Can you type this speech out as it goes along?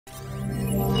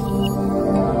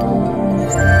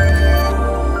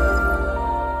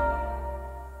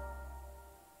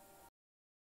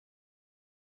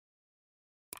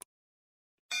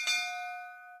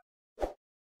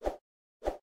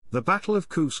The Battle of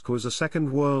Kursk was a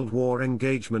Second World War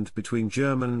engagement between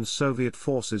German and Soviet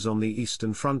forces on the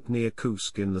Eastern Front near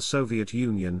Kursk in the Soviet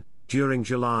Union, during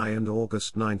July and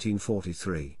August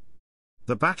 1943.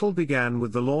 The battle began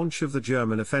with the launch of the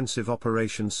German offensive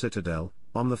Operation Citadel,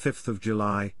 on the 5th of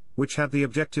July, which had the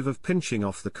objective of pinching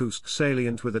off the Kursk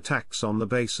salient with attacks on the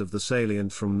base of the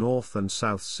salient from north and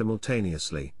south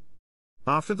simultaneously.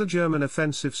 After the German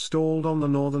offensive stalled on the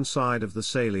northern side of the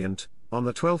salient, on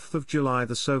the 12th of July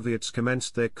the Soviets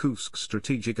commenced their Kursk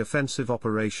Strategic Offensive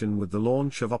Operation with the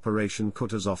launch of Operation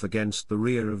Kutuzov against the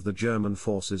rear of the German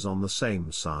forces on the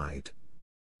same side.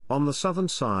 On the southern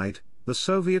side, the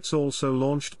Soviets also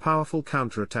launched powerful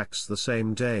counterattacks the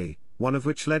same day, one of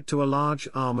which led to a large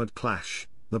armored clash,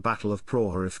 the Battle of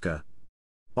Prokhorovka.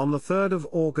 On the 3rd of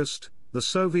August, the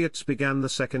Soviets began the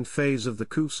second phase of the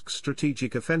Kursk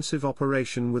Strategic Offensive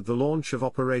Operation with the launch of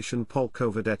Operation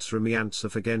Polkovodets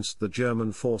Rumyantsev against the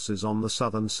German forces on the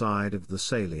southern side of the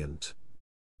salient.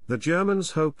 The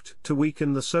Germans hoped to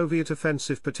weaken the Soviet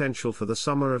offensive potential for the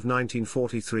summer of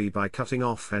 1943 by cutting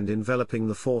off and enveloping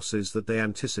the forces that they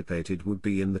anticipated would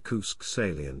be in the Kursk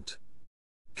salient.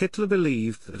 Hitler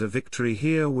believed that a victory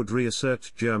here would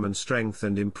reassert German strength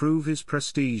and improve his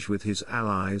prestige with his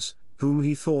allies, whom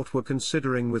he thought were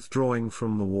considering withdrawing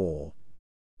from the war.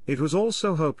 It was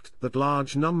also hoped that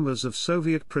large numbers of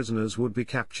Soviet prisoners would be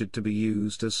captured to be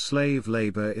used as slave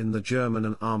labor in the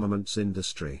German armaments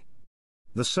industry.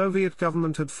 The Soviet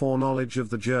government had foreknowledge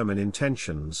of the German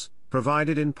intentions,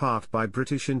 provided in part by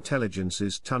British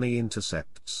intelligence's tunny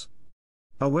intercepts.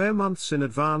 Aware months in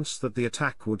advance that the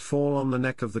attack would fall on the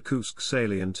neck of the Kursk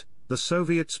salient, the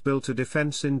Soviets built a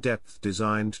defense in depth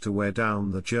designed to wear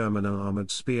down the German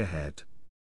armored spearhead.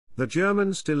 The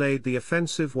Germans delayed the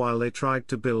offensive while they tried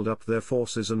to build up their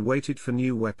forces and waited for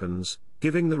new weapons,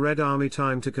 giving the Red Army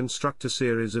time to construct a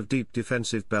series of deep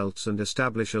defensive belts and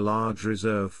establish a large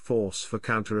reserve force for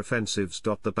counteroffensives.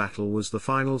 The battle was the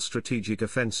final strategic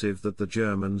offensive that the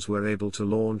Germans were able to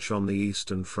launch on the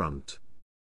Eastern Front.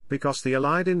 Because the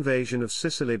Allied invasion of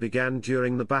Sicily began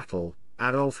during the battle,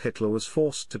 Adolf Hitler was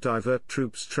forced to divert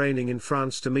troops training in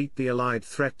France to meet the Allied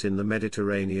threat in the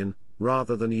Mediterranean,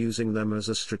 rather than using them as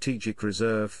a strategic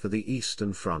reserve for the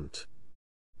Eastern Front.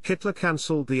 Hitler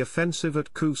cancelled the offensive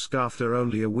at Kursk after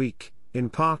only a week, in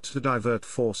part to divert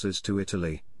forces to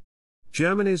Italy.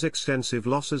 Germany's extensive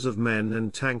losses of men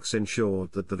and tanks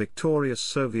ensured that the victorious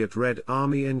Soviet Red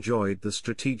Army enjoyed the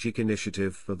strategic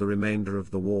initiative for the remainder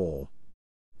of the war.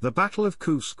 The Battle of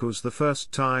Kursk was the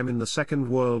first time in the Second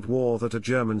World War that a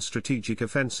German strategic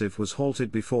offensive was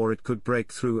halted before it could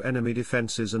break through enemy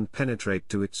defenses and penetrate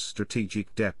to its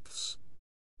strategic depths.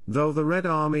 Though the Red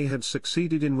Army had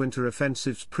succeeded in winter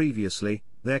offensives previously,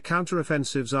 their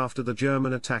counteroffensives after the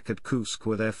German attack at Kursk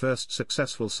were their first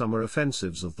successful summer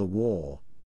offensives of the war.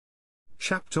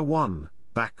 Chapter 1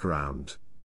 – Background.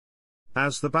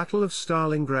 As the Battle of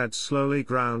Stalingrad slowly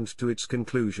ground to its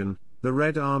conclusion, the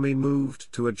Red Army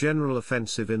moved to a general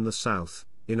offensive in the south,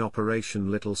 in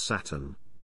Operation Little Saturn.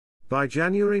 By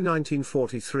January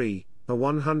 1943, a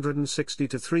 160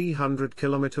 to 300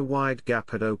 kilometer wide gap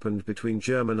had opened between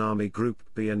German Army Group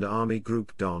B and Army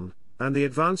Group Don, and the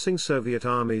advancing Soviet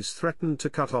armies threatened to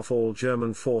cut off all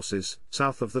German forces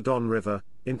south of the Don River,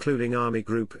 including Army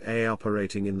Group A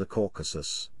operating in the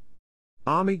Caucasus.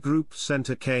 Army Group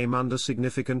Center came under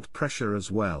significant pressure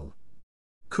as well.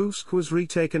 Kursk was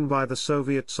retaken by the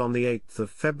Soviets on the 8th of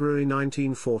February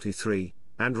 1943,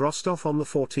 and Rostov on the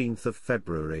 14th of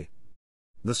February.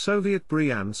 The Soviet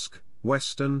Bryansk,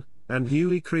 Western, and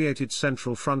newly created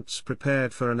Central Fronts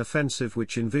prepared for an offensive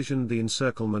which envisioned the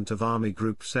encirclement of Army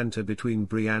Group Center between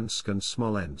Bryansk and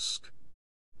Smolensk.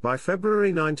 By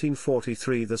February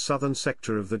 1943 the southern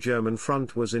sector of the German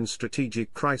front was in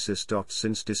strategic crisis.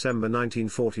 Since December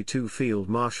 1942 Field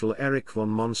Marshal Erich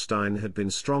von Manstein had been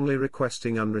strongly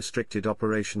requesting unrestricted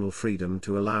operational freedom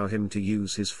to allow him to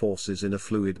use his forces in a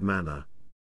fluid manner.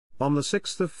 On the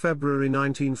 6th of February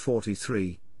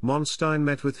 1943, Manstein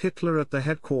met with Hitler at the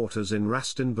headquarters in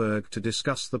Rastenburg to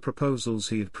discuss the proposals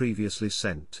he had previously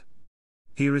sent.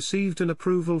 He received an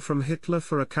approval from Hitler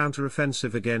for a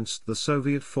counteroffensive against the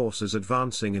Soviet forces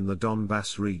advancing in the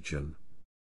Donbass region.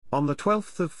 On the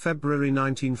 12th of February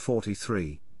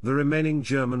 1943, the remaining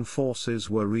German forces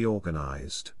were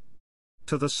reorganized.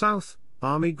 To the south,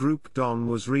 Army Group Don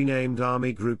was renamed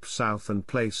Army Group South and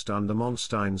placed under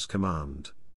Manstein's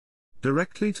command.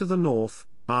 Directly to the north,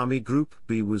 Army Group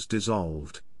B was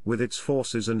dissolved, with its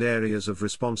forces and areas of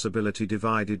responsibility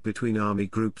divided between Army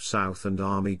Group South and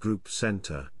Army Group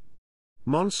Center.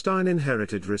 Manstein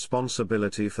inherited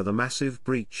responsibility for the massive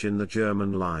breach in the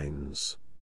German lines.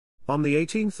 On the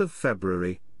 18th of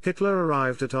February, Hitler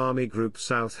arrived at Army Group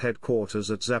South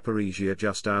headquarters at Zaporizhia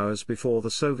just hours before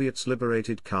the Soviets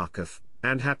liberated Kharkov,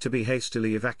 and had to be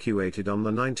hastily evacuated on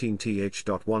the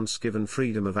 19th. Once given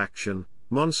freedom of action,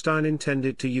 Manstein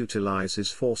intended to utilize his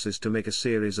forces to make a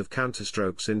series of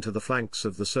counterstrokes into the flanks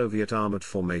of the Soviet armored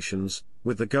formations,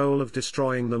 with the goal of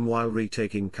destroying them while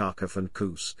retaking Kharkov and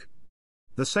Kursk.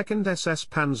 The 2nd SS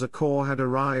Panzer Corps had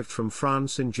arrived from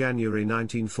France in January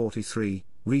 1943,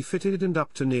 refitted and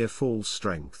up to near full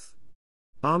strength.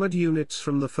 Armored units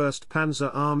from the 1st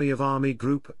Panzer Army of Army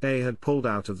Group A had pulled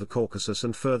out of the Caucasus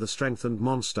and further strengthened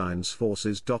Manstein's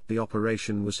forces. The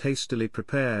operation was hastily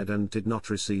prepared and did not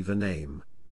receive a name.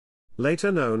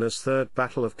 Later known as 3rd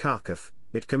Battle of Kharkov,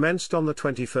 it commenced on the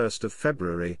 21st of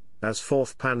February, as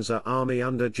 4th Panzer Army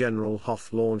under General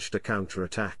Hoth launched a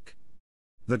counterattack.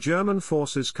 The German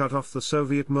forces cut off the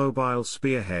Soviet mobile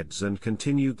spearheads and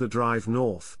continued the drive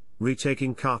north,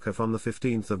 retaking Kharkov on the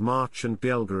 15th of March and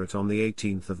Belgorod on the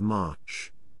 18th of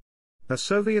March. A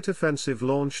Soviet offensive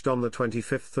launched on the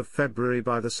 25th of February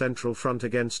by the Central Front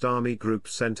against Army Group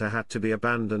Center had to be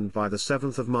abandoned by the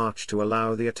 7th of March to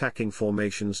allow the attacking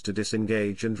formations to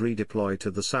disengage and redeploy to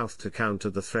the south to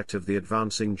counter the threat of the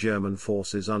advancing German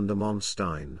forces under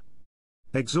Manstein.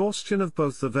 Exhaustion of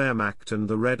both the Wehrmacht and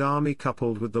the Red Army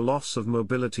coupled with the loss of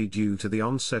mobility due to the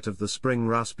onset of the spring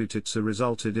Rasputitsa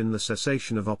resulted in the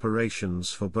cessation of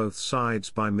operations for both sides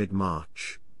by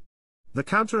mid-March. The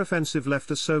counteroffensive left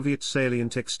a Soviet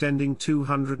salient extending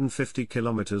 250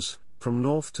 kilometers, from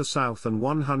north to south and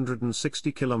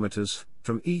 160 kilometers,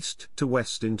 from east to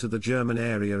west into the German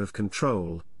area of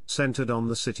control, centered on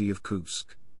the city of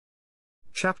Kursk.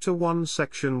 Chapter 1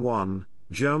 Section 1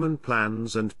 German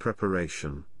Plans and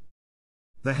Preparation.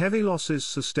 The heavy losses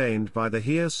sustained by the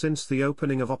Heer since the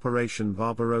opening of Operation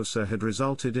Barbarossa had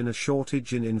resulted in a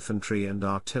shortage in infantry and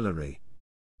artillery.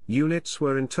 Units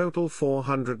were in total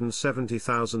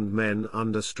 470,000 men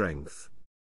under strength.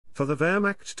 For the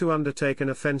Wehrmacht to undertake an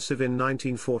offensive in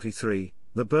 1943,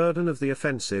 the burden of the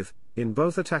offensive, in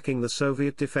both attacking the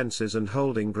Soviet defenses and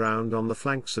holding ground on the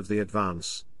flanks of the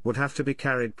advance, would have to be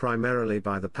carried primarily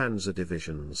by the panzer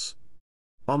divisions.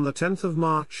 On the 10th of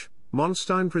March,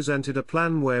 Manstein presented a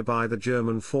plan whereby the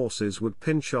German forces would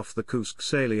pinch off the Kursk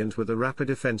salient with a rapid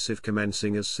offensive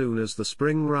commencing as soon as the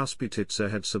spring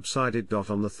Rasputitsa had subsided.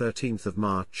 On the 13th of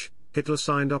March, Hitler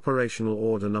signed Operational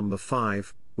Order No.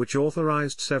 5, which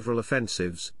authorized several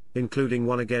offensives, including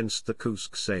one against the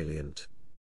Kursk salient.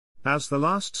 As the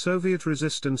last Soviet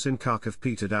resistance in Kharkov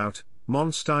petered out,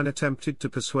 Manstein attempted to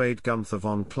persuade Gunther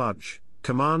von Kluge,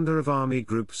 commander of Army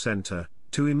Group Center,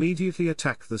 to immediately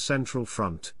attack the Central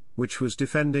Front, which was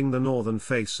defending the northern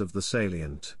face of the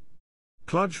salient.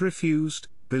 Kluge refused,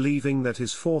 believing that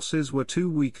his forces were too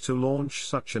weak to launch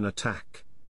such an attack.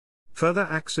 Further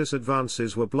Axis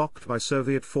advances were blocked by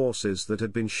Soviet forces that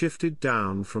had been shifted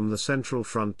down from the Central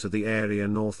Front to the area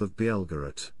north of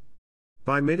Belgorod.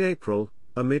 By mid-April,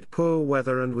 amid poor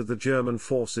weather and with the German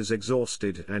forces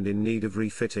exhausted and in need of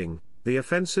refitting, the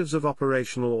offensives of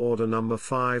Operational Order No.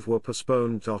 5 were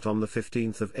postponed. On the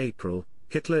 15th of April,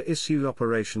 Hitler issued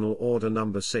Operational Order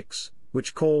No. 6,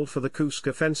 which called for the Kursk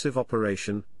offensive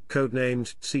operation,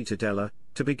 codenamed Citadelle,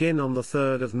 to begin on the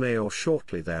 3rd of May or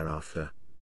shortly thereafter.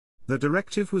 The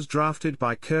directive was drafted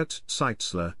by Kurt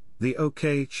Seitzler, the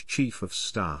OKH Chief of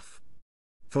Staff.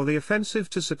 For the offensive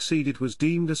to succeed, it was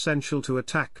deemed essential to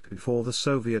attack before the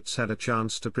Soviets had a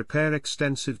chance to prepare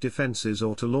extensive defenses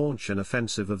or to launch an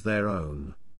offensive of their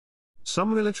own.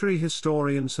 Some military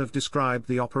historians have described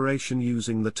the operation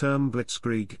using the term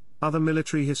blitzkrieg, other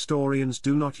military historians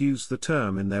do not use the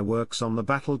term in their works on the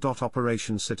battle.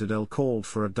 Operation Citadel called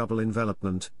for a double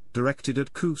envelopment, directed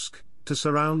at Kursk, to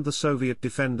surround the Soviet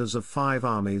defenders of 5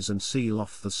 armies and seal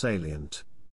off the salient.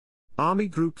 Army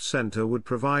Group Center would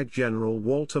provide General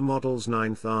Walter Model's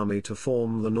 9th Army to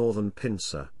form the northern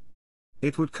pincer.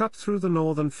 It would cut through the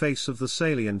northern face of the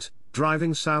salient,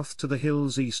 driving south to the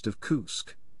hills east of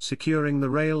Kursk, securing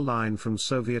the rail line from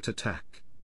Soviet attack.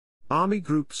 Army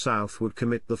Group South would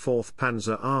commit the 4th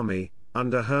Panzer Army,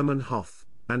 under Hermann Hoth,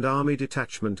 and Army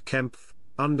Detachment Kempf,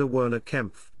 under Werner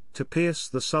Kempf, to pierce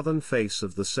the southern face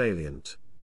of the salient.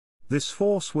 This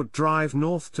force would drive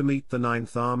north to meet the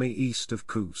 9th Army east of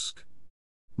Kursk.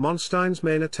 Manstein's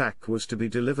main attack was to be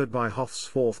delivered by Hoth's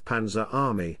 4th Panzer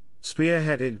Army,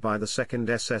 spearheaded by the 2nd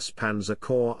SS Panzer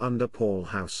Corps under Paul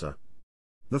Hauser.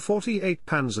 The 48th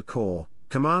Panzer Corps,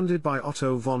 commanded by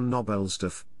Otto von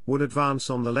Nobelsdorf, would advance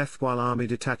on the left while Army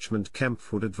Detachment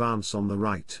Kempf would advance on the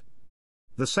right.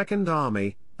 The 2nd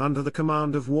Army, under the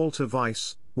command of Walter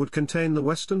Weiss, would contain the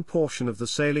western portion of the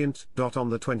salient. On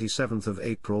the 27th of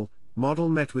April, Model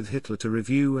met with Hitler to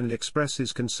review and express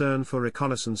his concern for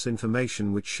reconnaissance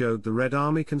information which showed the Red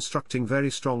Army constructing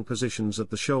very strong positions at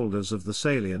the shoulders of the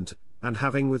salient, and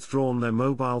having withdrawn their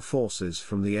mobile forces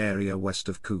from the area west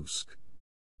of Kursk.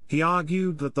 He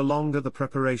argued that the longer the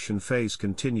preparation phase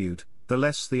continued, the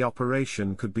less the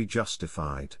operation could be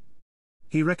justified.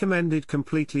 He recommended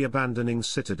completely abandoning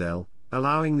Citadel,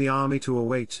 allowing the army to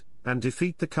await and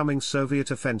defeat the coming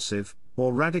Soviet offensive,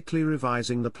 or radically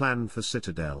revising the plan for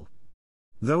Citadel.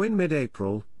 Though in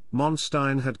mid-April,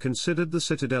 Manstein had considered the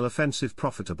Citadel offensive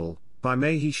profitable, by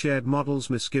May he shared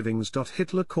Model's misgivings.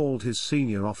 Hitler called his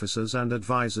senior officers and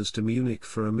advisers to Munich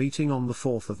for a meeting on the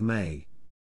 4th of May.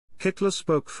 Hitler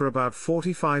spoke for about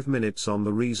 45 minutes on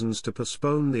the reasons to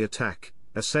postpone the attack,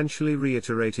 essentially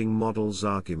reiterating Model's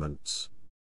arguments.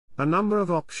 A number of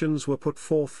options were put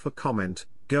forth for comment: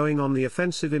 going on the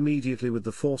offensive immediately with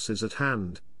the forces at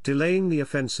hand, delaying the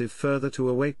offensive further to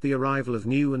await the arrival of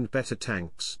new and better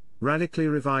tanks, radically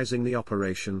revising the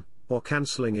operation, or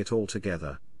cancelling it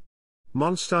altogether.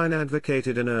 Manstein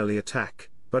advocated an early attack,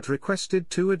 but requested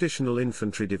 2 additional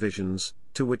infantry divisions,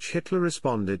 to which Hitler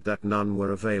responded that none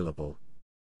were available.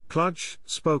 Kluge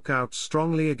spoke out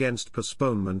strongly against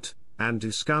postponement, and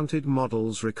discounted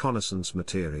Model's reconnaissance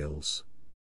materials.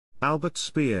 Albert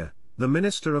Speer, the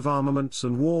Minister of Armaments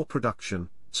and War Production,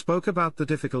 spoke about the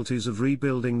difficulties of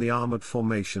rebuilding the armored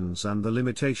formations and the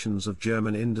limitations of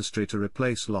German industry to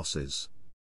replace losses.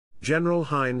 General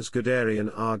Heinz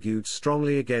Guderian argued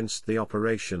strongly against the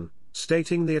operation,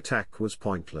 stating the attack was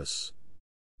pointless.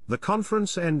 The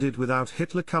conference ended without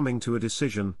Hitler coming to a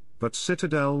decision, but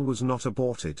Citadel was not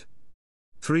aborted.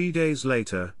 3 days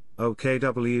later,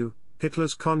 OKW,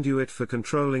 Hitler's conduit for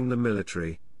controlling the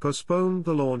military, postponed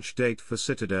the launch date for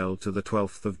Citadel to the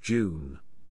 12th of June.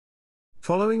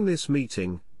 Following this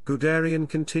meeting, Guderian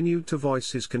continued to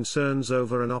voice his concerns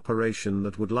over an operation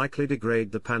that would likely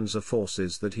degrade the panzer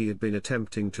forces that he had been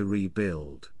attempting to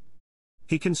rebuild.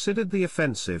 He considered the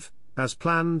offensive, as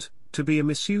planned, to be a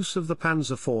misuse of the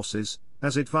panzer forces,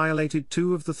 as it violated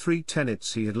 2 of the 3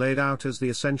 tenets he had laid out as the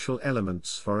essential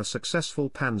elements for a successful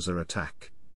panzer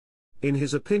attack. In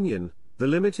his opinion, the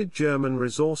limited German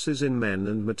resources in men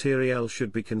and materiel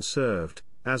should be conserved,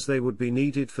 as they would be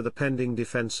needed for the pending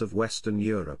defense of Western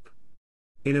Europe.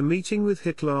 In a meeting with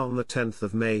Hitler on the 10th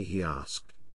of May he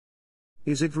asked,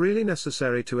 "Is it really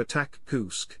necessary to attack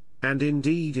Kursk, and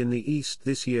indeed in the east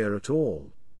this year at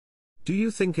all? Do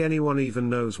you think anyone even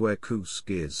knows where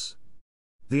Kursk is?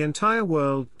 The entire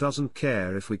world doesn't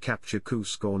care if we capture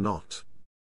Kursk or not.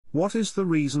 What is the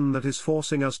reason that is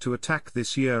forcing us to attack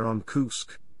this year on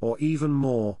Kursk, or even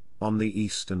more, on the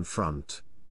Eastern Front?"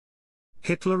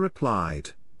 Hitler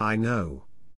replied, "I know.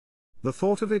 The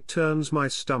thought of it turns my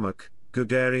stomach."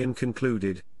 Guderian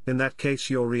concluded, "In that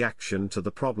case your reaction to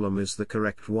the problem is the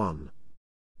correct one.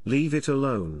 Leave it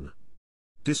alone."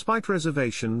 Despite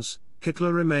reservations,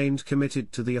 Hitler remained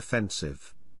committed to the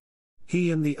offensive.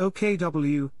 He and the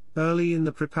OKW, early in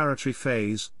the preparatory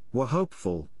phase, were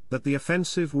hopeful that the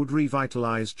offensive would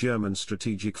revitalize German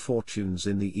strategic fortunes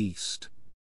in the east.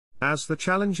 As the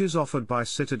challenges offered by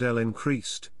Citadel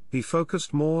increased, he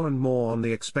focused more and more on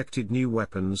the expected new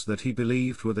weapons that he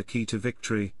believed were the key to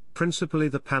victory, principally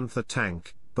the Panther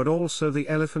tank, but also the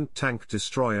Elephant tank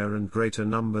destroyer and greater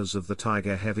numbers of the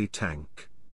Tiger heavy tank.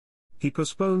 He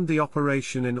postponed the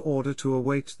operation in order to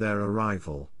await their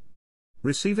arrival.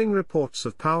 Receiving reports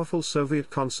of powerful Soviet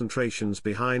concentrations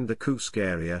behind the Kursk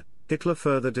area, Hitler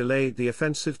further delayed the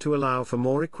offensive to allow for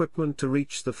more equipment to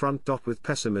reach the front. With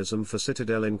pessimism for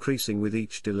Citadel increasing with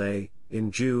each delay,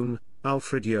 in June,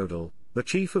 Alfred Jodl, the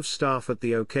Chief of Staff at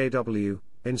the OKW,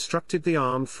 instructed the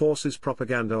Armed Forces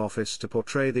Propaganda Office to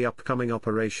portray the upcoming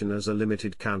operation as a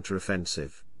limited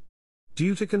counteroffensive.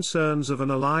 Due to concerns of an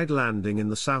Allied landing in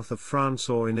the south of France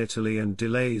or in Italy and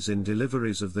delays in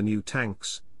deliveries of the new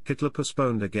tanks, Hitler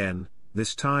postponed again,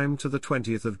 this time to the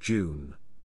 20th of June.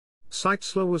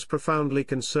 Seitzler was profoundly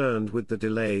concerned with the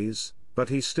delays, but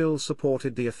he still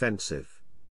supported the offensive.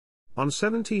 On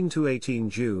 17 to 18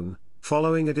 June,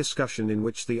 following a discussion in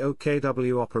which the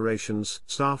OKW operations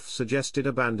staff suggested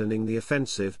abandoning the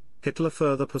offensive, Hitler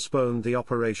further postponed the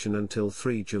operation until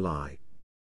 3 July.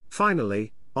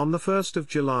 Finally, on the 1st of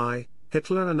July,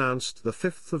 Hitler announced the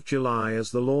 5th of July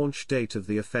as the launch date of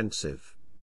the offensive.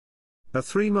 A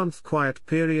 3-month quiet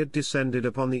period descended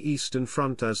upon the Eastern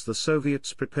Front as the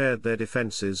Soviets prepared their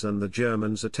defenses and the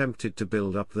Germans attempted to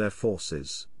build up their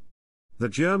forces. The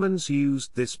Germans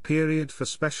used this period for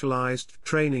specialized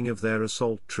training of their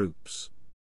assault troops.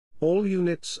 All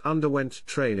units underwent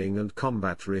training and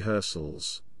combat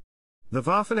rehearsals. The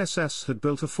Waffen-SS had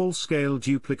built a full-scale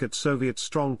duplicate Soviet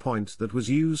strongpoint that was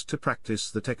used to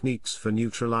practice the techniques for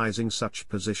neutralizing such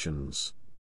positions.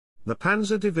 The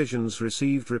panzer divisions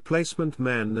received replacement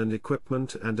men and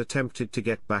equipment and attempted to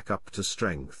get back up to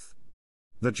strength.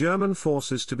 The German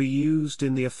forces to be used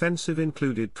in the offensive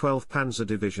included 12 panzer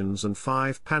divisions and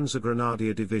 5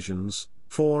 panzergrenadier divisions,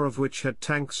 4 of which had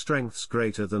tank strengths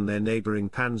greater than their neighboring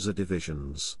panzer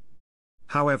divisions.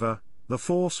 However, the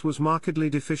force was markedly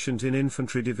deficient in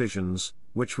infantry divisions,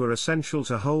 which were essential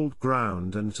to hold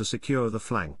ground and to secure the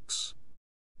flanks.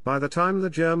 By the time the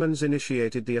Germans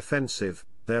initiated the offensive,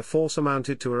 their force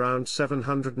amounted to around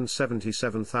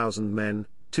 777,000 men,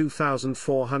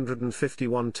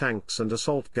 2,451 tanks and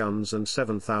assault guns and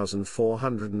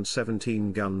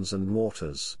 7,417 guns and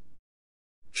mortars.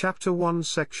 Chapter 1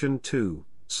 Section 2,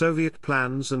 Soviet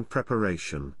Plans and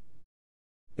Preparation.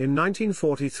 In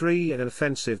 1943 an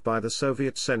offensive by the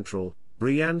Soviet Central,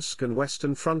 Bryansk and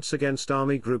Western fronts against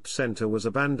Army Group Center was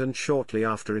abandoned shortly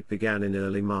after it began in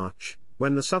early March,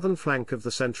 when the southern flank of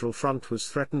the Central Front was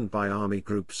threatened by Army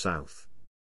Group South.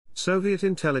 Soviet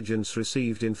intelligence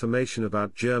received information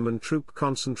about German troop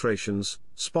concentrations,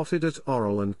 spotted at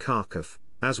Orel and Kharkov,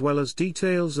 as well as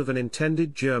details of an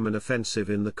intended German offensive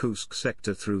in the Kursk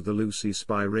sector through the Lucy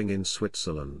spy ring in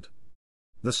Switzerland.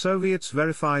 The Soviets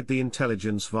verified the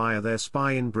intelligence via their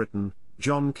spy in Britain,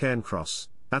 John Cairncross,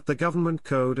 at the Government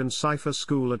Code and Cipher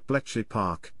School at Bletchley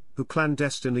Park, who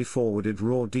clandestinely forwarded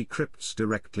raw decrypts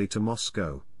directly to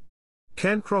Moscow.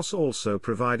 Cairncross also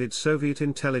provided Soviet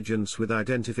intelligence with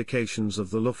identifications of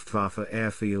the Luftwaffe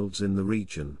airfields in the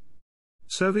region.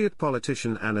 Soviet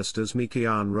politician Anastas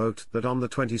Mikoyan wrote that on the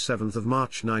 27th of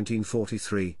March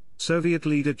 1943, Soviet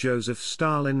leader Joseph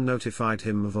Stalin notified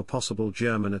him of a possible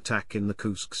German attack in the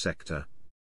Kursk sector.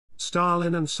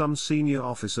 Stalin and some senior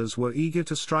officers were eager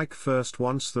to strike first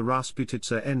once the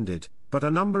Rasputitsa ended, but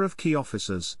a number of key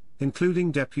officers,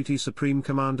 including Deputy Supreme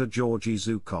Commander Georgy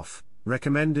Zhukov,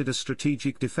 recommended a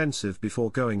strategic defensive before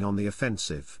going on the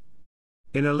offensive.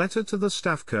 In a letter to the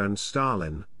Stavka and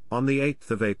Stalin, on the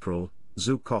 8th of April,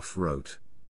 Zhukov wrote,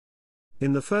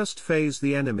 "In the first phase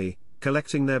the enemy,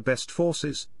 collecting their best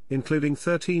forces, including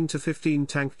 13 to 15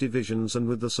 tank divisions and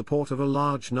with the support of a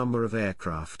large number of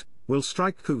aircraft, will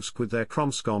strike Kursk with their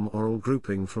Kromskom-Orel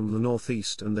grouping from the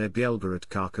northeast and their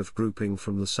Belgorod-Kharkov grouping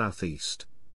from the southeast.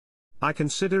 I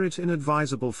consider it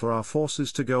inadvisable for our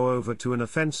forces to go over to an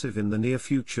offensive in the near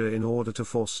future in order to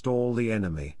forestall the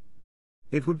enemy.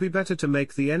 It would be better to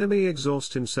make the enemy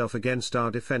exhaust himself against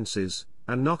our defenses,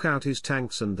 and knock out his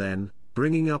tanks and then,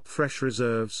 bringing up fresh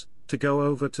reserves, to go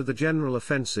over to the general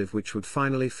offensive which would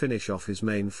finally finish off his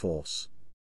main force."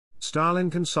 Stalin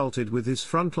consulted with his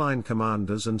frontline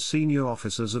commanders and senior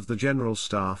officers of the General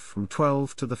Staff from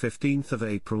 12 to the 15th of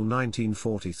April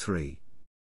 1943.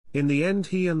 In the end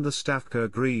he and the Stavka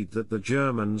agreed that the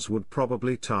Germans would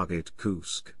probably target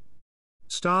Kursk.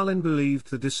 Stalin believed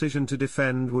the decision to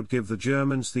defend would give the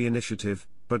Germans the initiative,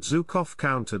 but Zhukov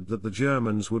countered that the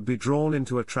Germans would be drawn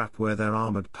into a trap where their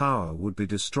armored power would be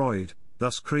destroyed,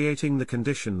 thus creating the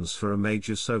conditions for a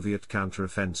major Soviet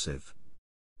counteroffensive.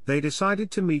 They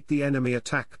decided to meet the enemy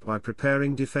attack by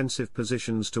preparing defensive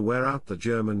positions to wear out the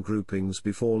German groupings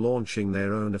before launching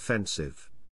their own offensive.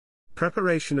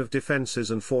 Preparation of defenses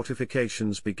and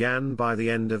fortifications began by the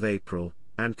end of April,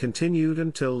 and continued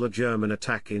until the German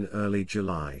attack in early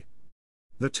July.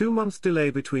 The 2-month delay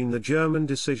between the German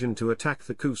decision to attack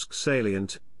the Kursk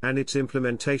salient and its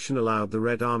implementation allowed the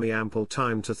Red Army ample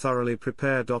time to thoroughly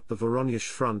prepare. The Voronezh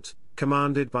front,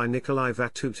 commanded by Nikolai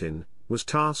Vatutin, was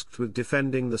tasked with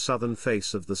defending the southern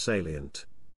face of the salient.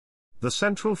 The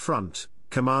Central Front,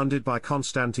 commanded by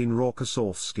Konstantin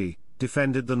Rokossovsky,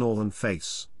 defended the northern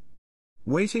face.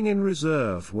 Waiting in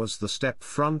reserve was the Steppe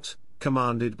Front,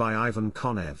 commanded by Ivan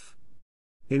Konev.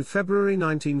 In February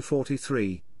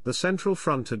 1943, the Central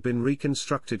Front had been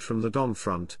reconstructed from the Don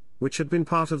Front, which had been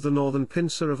part of the northern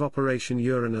pincer of Operation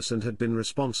Uranus and had been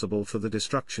responsible for the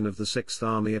destruction of the 6th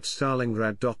Army at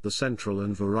Stalingrad. The Central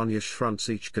and Voronezh fronts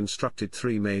each constructed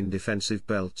 3 main defensive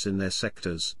belts in their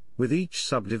sectors, with each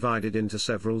subdivided into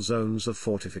several zones of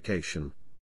fortification.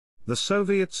 The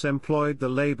Soviets employed the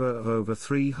labor of over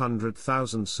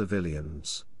 300,000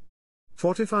 civilians.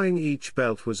 Fortifying each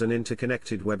belt was an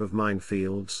interconnected web of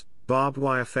minefields, barbed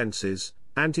wire fences,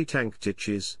 anti-tank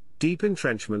ditches, deep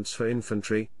entrenchments for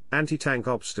infantry, anti-tank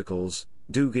obstacles,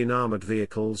 Dugin armored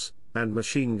vehicles, and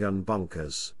machine gun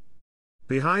bunkers.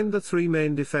 Behind the 3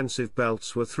 main defensive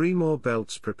belts were 3 more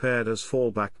belts prepared as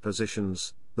fallback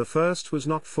positions. The first was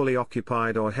not fully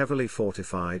occupied or heavily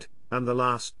fortified, and the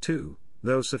last 2,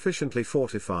 though sufficiently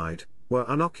fortified, were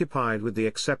unoccupied with the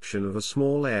exception of a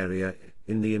small area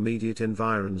in the immediate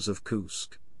environs of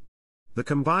Kursk. The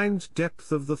combined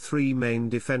depth of the three main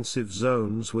defensive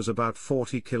zones was about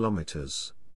 40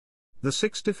 kilometers. The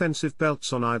 6 defensive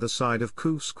belts on either side of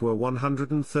Kursk were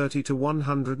 130 to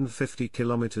 150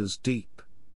 kilometers deep.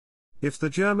 If the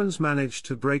Germans managed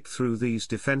to break through these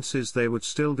defenses, they would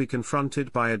still be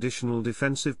confronted by additional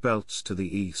defensive belts to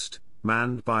the east,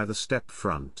 manned by the steppe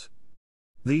front.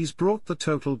 These brought the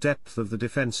total depth of the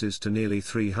defenses to nearly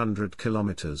 300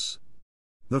 kilometers.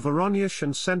 The Voronezh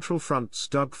and Central fronts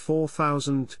dug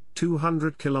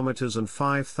 4,200 kilometers and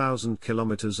 5,000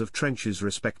 kilometers of trenches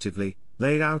respectively,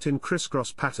 laid out in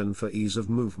crisscross pattern for ease of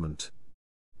movement.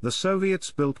 The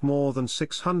Soviets built more than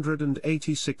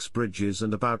 686 bridges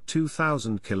and about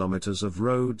 2,000 kilometers of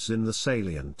roads in the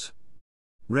salient.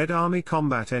 Red Army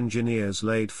combat engineers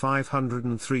laid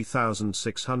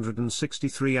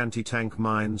 503,663 anti-tank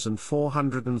mines and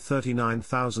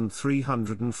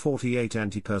 439,348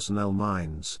 anti-personnel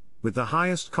mines, with the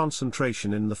highest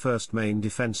concentration in the first main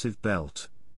defensive belt.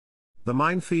 The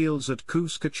minefields at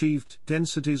Kursk achieved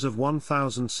densities of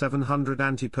 1,700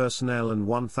 anti-personnel and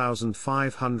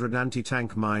 1,500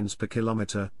 anti-tank mines per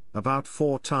kilometer, about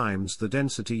 4 times the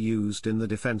density used in the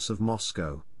defense of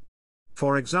Moscow.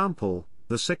 For example,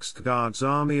 the 6th Guards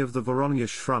Army of the Voronezh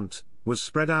front was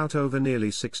spread out over nearly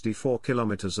 64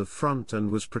 kilometers of front and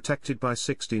was protected by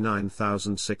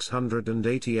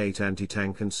 69,688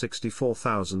 anti-tank and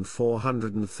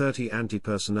 64,430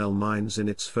 anti-personnel mines in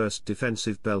its first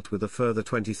defensive belt, with a further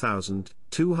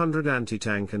 20,200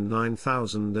 anti-tank and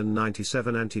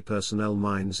 9,097 anti-personnel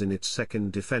mines in its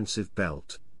second defensive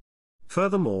belt.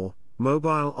 Furthermore,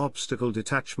 mobile obstacle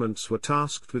detachments were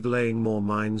tasked with laying more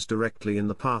mines directly in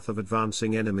the path of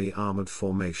advancing enemy armored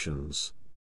formations.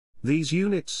 These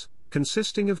units,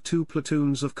 consisting of 2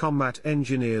 platoons of combat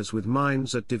engineers with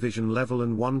mines at division level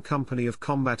and 1 company of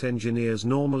combat engineers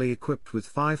normally equipped with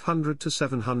 500 to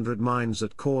 700 mines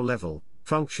at corps level,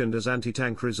 functioned as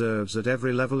anti-tank reserves at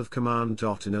every level of command.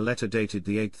 In a letter dated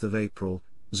the 8th of April,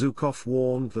 Zhukov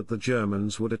warned that the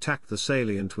Germans would attack the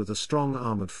salient with a strong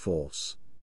armored force.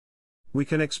 We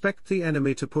can expect the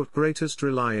enemy to put greatest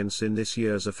reliance in this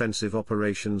year's offensive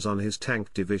operations on his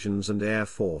tank divisions and air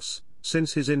force,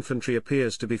 since his infantry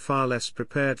appears to be far less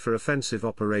prepared for offensive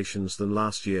operations than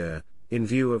last year. In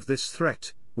view of this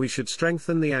threat, we should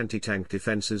strengthen the anti-tank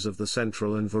defenses of the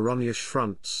Central and Voronezh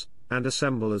fronts, and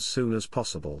assemble as soon as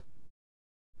possible.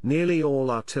 Nearly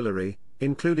all artillery,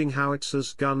 including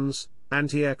howitzers, guns,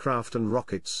 anti-aircraft and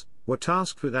rockets, were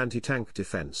tasked with anti-tank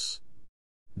defense.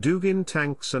 Dugin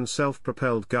tanks and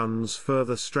self-propelled guns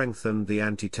further strengthened the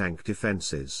anti-tank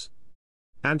defenses.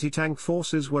 Anti-tank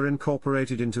forces were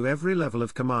incorporated into every level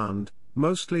of command,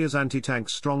 mostly as anti-tank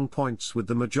strong points, with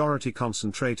the majority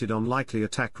concentrated on likely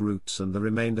attack routes and the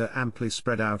remainder amply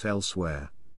spread out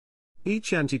elsewhere.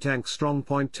 Each anti-tank strong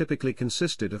point typically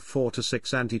consisted of 4 to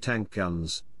 6 anti-tank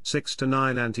guns, 6 to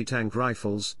 9 anti-tank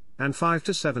rifles, and 5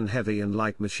 to 7 heavy and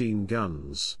light machine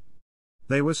guns.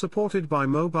 They were supported by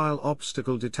mobile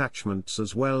obstacle detachments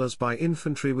as well as by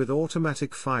infantry with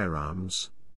automatic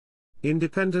firearms.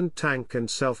 Independent tank and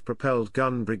self-propelled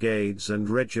gun brigades and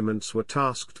regiments were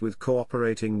tasked with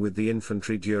cooperating with the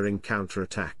infantry during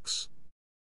counterattacks.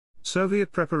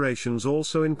 Soviet preparations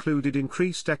also included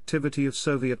increased activity of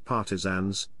Soviet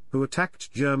partisans, who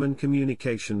attacked German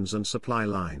communications and supply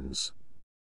lines.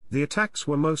 The attacks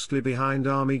were mostly behind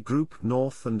Army Group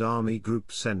North and Army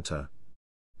Group Center.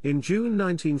 In June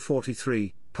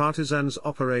 1943, partisans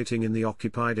operating in the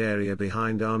occupied area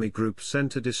behind Army Group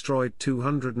Center destroyed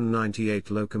 298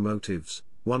 locomotives,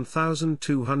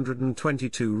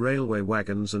 1,222 railway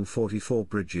wagons and 44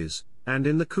 bridges, and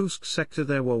in the Kursk sector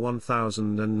there were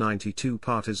 1,092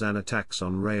 partisan attacks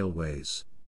on railways.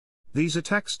 These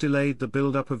attacks delayed the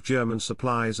buildup of German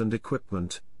supplies and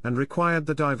equipment, and required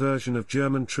the diversion of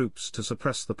German troops to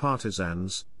suppress the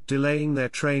partisans, delaying their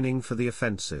training for the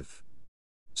offensive.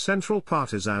 Central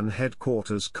Partisan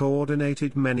Headquarters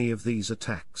coordinated many of these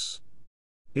attacks.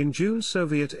 In June,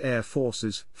 Soviet air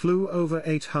forces flew over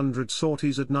 800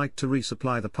 sorties at night to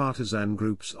resupply the partisan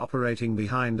groups operating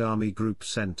behind Army Group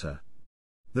Center.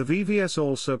 The VVS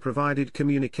also provided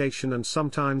communication and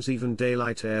sometimes even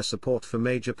daylight air support for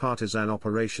major partisan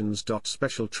operations.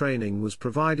 Special training was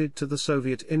provided to the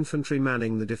Soviet infantry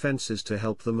manning the defenses to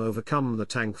help them overcome the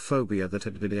tank phobia that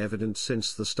had been evident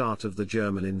since the start of the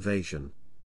German invasion.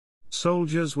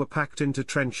 Soldiers were packed into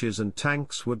trenches and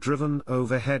tanks were driven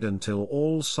overhead until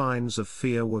all signs of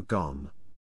fear were gone.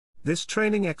 This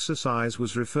training exercise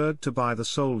was referred to by the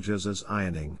soldiers as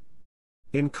ironing.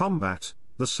 In combat,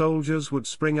 the soldiers would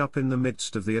spring up in the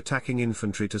midst of the attacking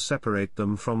infantry to separate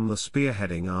them from the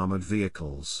spearheading armored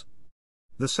vehicles.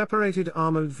 The separated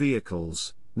armored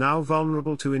vehicles, now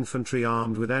vulnerable to infantry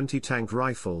armed with anti-tank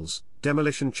rifles,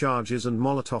 demolition charges and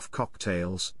Molotov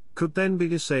cocktails, could then be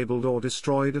disabled or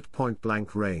destroyed at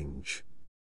point-blank range.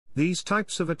 These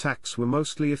types of attacks were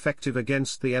mostly effective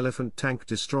against the Elephant tank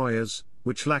destroyers,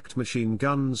 which lacked machine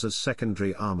guns as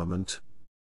secondary armament.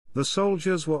 The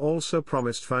soldiers were also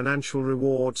promised financial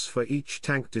rewards for each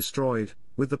tank destroyed,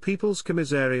 with the People's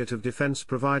Commissariat of Defense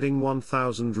providing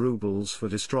 1,000 rubles for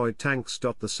destroyed tanks.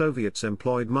 The Soviets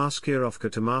employed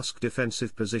maskirovka to mask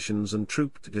defensive positions and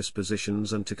troop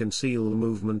dispositions and to conceal the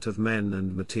movement of men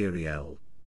and materiel.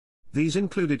 These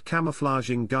included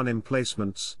camouflaging gun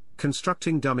emplacements,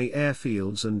 constructing dummy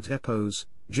airfields and depots,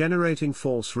 generating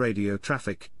false radio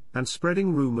traffic, and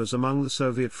spreading rumors among the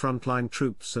Soviet frontline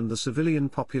troops and the civilian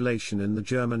population in the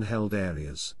German-held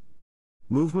areas.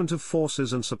 Movement of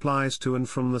forces and supplies to and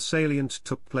from the salient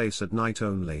took place at night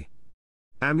only.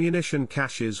 Ammunition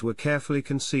caches were carefully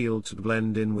concealed to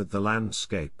blend in with the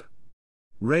landscape.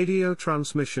 Radio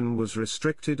transmission was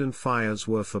restricted and fires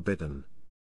were forbidden.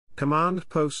 Command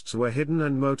posts were hidden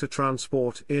and motor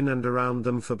transport in and around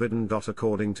them forbidden.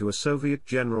 According to a Soviet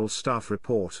General Staff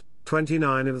report,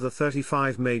 29 of the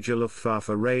 35 major Luftwaffe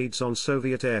raids on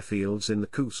Soviet airfields in the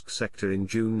Kursk sector in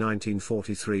June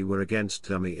 1943 were against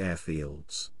dummy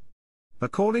airfields.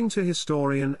 According to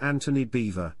historian Antony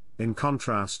Beaver, in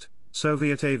contrast,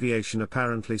 Soviet aviation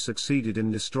apparently succeeded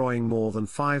in destroying more than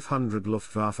 500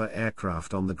 Luftwaffe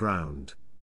aircraft on the ground.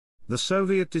 The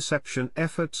Soviet deception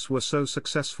efforts were so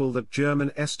successful that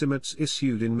German estimates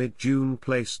issued in mid-June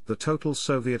placed the total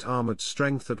Soviet armored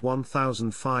strength at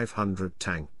 1,500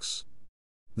 tanks.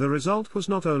 The result was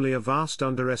not only a vast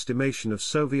underestimation of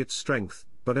Soviet strength,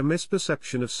 but a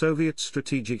misperception of Soviet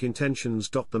strategic intentions.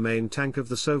 The main tank of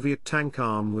the Soviet tank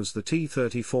arm was the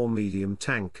T-34 medium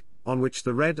tank, on which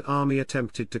the Red Army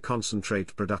attempted to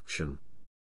concentrate production.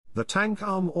 The tank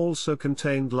arm also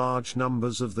contained large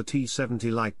numbers of the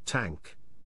T-70 light tank.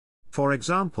 For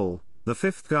example, the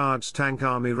 5th Guards Tank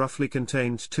Army roughly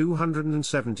contained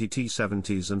 270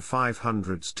 T-70s and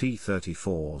 500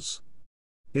 T-34s.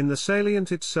 In the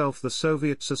salient itself the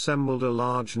Soviets assembled a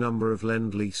large number of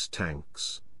Lend-Lease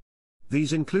tanks.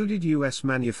 These included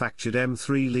US-manufactured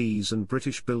M3 Lees and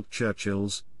British-built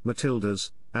Churchills,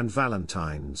 Matildas, and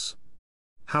Valentines.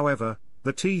 However,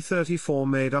 the T-34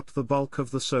 made up the bulk of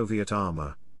the Soviet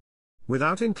armor.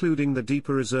 Without including the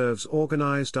deeper reserves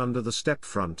organized under the Steppe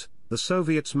Front, the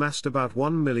Soviets massed about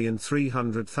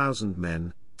 1,300,000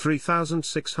 men,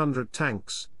 3,600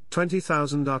 tanks,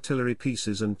 20,000 artillery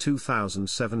pieces and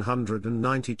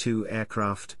 2,792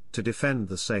 aircraft, to defend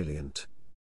the salient.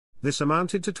 This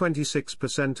amounted to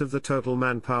 26% of the total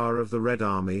manpower of the Red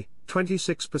Army,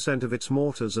 26% of its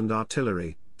mortars and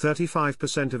artillery,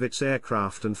 35% of its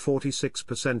aircraft and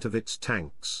 46% of its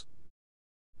tanks.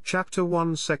 Chapter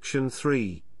 1 Section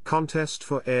 3, Contest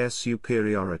for Air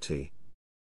Superiority.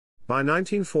 By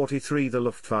 1943 the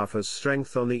Luftwaffe's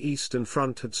strength on the Eastern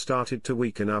Front had started to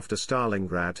weaken after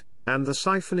Stalingrad, and the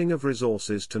siphoning of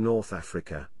resources to North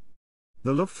Africa.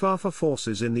 The Luftwaffe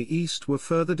forces in the East were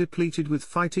further depleted, with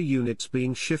fighter units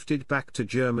being shifted back to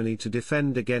Germany to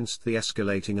defend against the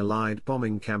escalating Allied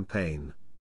bombing campaign.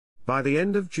 By the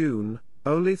end of June,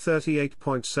 only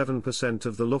 38.7%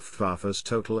 of the Luftwaffe's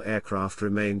total aircraft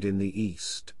remained in the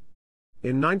East.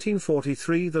 In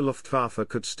 1943 the Luftwaffe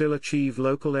could still achieve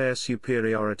local air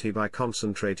superiority by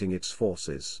concentrating its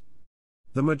forces.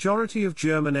 The majority of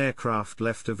German aircraft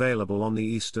left available on the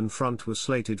Eastern Front were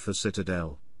slated for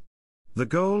Citadel. The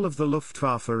goal of the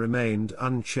Luftwaffe remained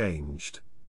unchanged.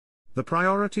 The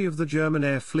priority of the German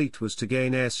air fleet was to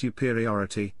gain air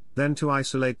superiority, then to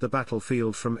isolate the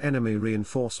battlefield from enemy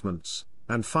reinforcements,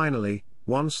 and finally,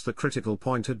 once the critical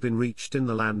point had been reached in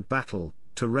the land battle,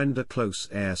 to render close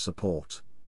air support.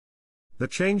 The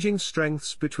changing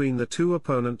strengths between the two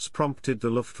opponents prompted the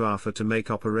Luftwaffe to make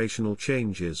operational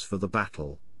changes for the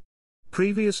battle.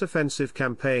 Previous offensive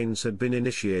campaigns had been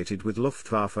initiated with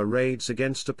Luftwaffe raids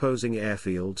against opposing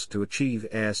airfields to achieve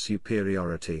air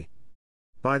superiority.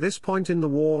 By this point in the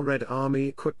war Red Army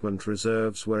equipment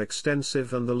reserves were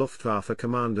extensive and the Luftwaffe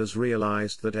commanders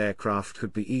realized that aircraft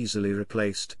could be easily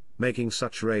replaced, making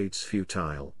such raids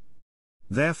futile.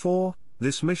 Therefore,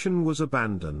 this mission was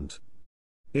abandoned.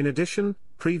 In addition,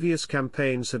 previous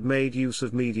campaigns had made use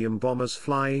of medium bombers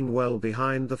flying well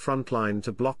behind the front line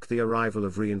to block the arrival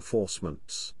of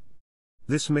reinforcements.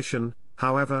 This mission,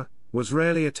 however, was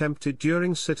rarely attempted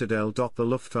during Citadel. The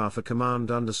Luftwaffe command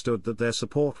understood that their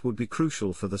support would be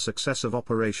crucial for the success of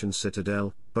Operation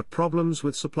Citadel, but problems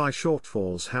with supply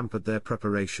shortfalls hampered their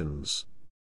preparations.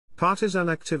 Partisan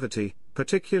activity,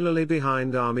 particularly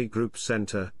behind Army Group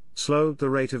Center, slowed the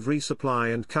rate of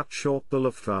resupply and cut short the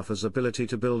Luftwaffe's ability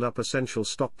to build up essential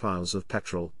stockpiles of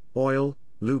petrol, oil,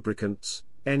 lubricants,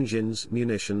 engines,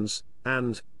 munitions,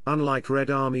 and, unlike Red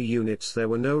Army units, there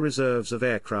were no reserves of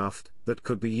aircraft that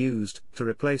could be used to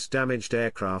replace damaged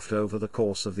aircraft over the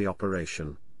course of the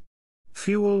operation.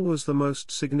 Fuel was the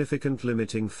most significant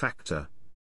limiting factor.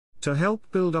 To help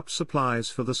build up supplies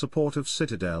for the support of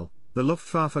Citadel, the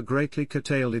Luftwaffe greatly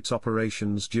curtailed its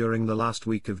operations during the last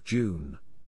week of June.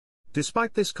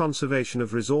 Despite this conservation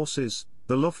of resources,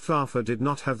 the Luftwaffe did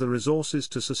not have the resources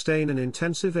to sustain an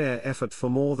intensive air effort for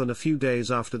more than a few days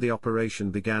after the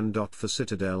operation began. For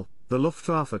Citadel, the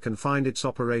Luftwaffe confined its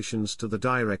operations to the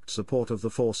direct support of the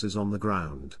forces on the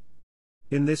ground.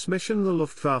 In this mission, the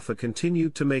Luftwaffe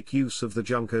continued to make use of the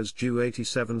Junkers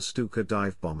Ju-87 Stuka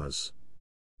dive bombers.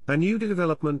 A new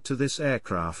development to this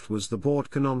aircraft was the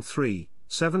Bordkanon 3,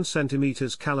 7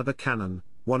 cm caliber cannon,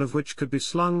 one of which could be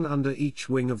slung under each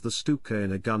wing of the Stuka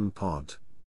in a gun pod.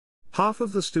 Half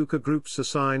of the Stuka groups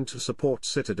assigned to support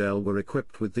Citadel were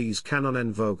equipped with these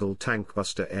Kanonenvogel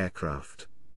tankbuster aircraft.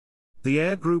 The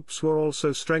air groups were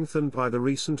also strengthened by the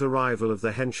recent arrival of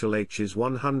the Henschel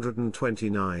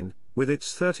HS-129, with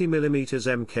its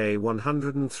 30mm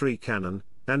Mk103 cannon,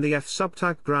 and the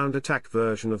F-subtype ground attack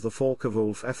version of the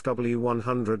Focke-Wulf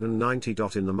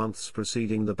FW-190. In the months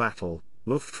preceding the battle,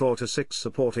 Luftwaffe 6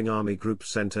 supporting Army Group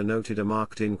Center noted a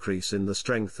marked increase in the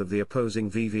strength of the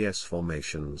opposing VVS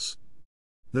formations.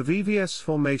 The VVS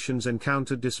formations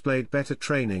encountered displayed better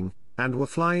training, and were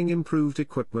flying improved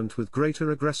equipment with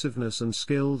greater aggressiveness and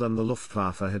skill than the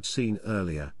Luftwaffe had seen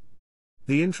earlier.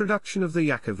 The introduction of the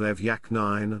Yakovlev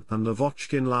Yak-9 and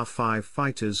Lavochkin La-5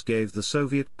 fighters gave the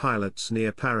Soviet pilots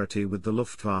near parity with the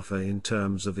Luftwaffe in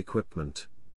terms of equipment.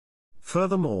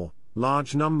 Furthermore,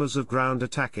 large numbers of ground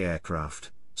attack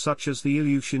aircraft, such as the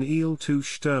Ilyushin Il-2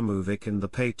 Sturmovik and the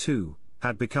Pei-2,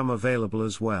 had become available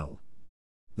as well.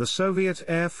 The Soviet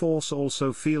Air Force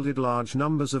also fielded large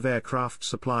numbers of aircraft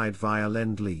supplied via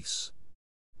Lend-Lease.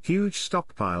 Huge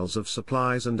stockpiles of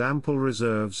supplies and ample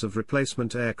reserves of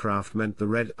replacement aircraft meant the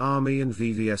Red Army and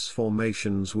VVS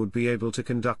formations would be able to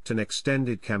conduct an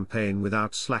extended campaign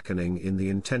without slackening in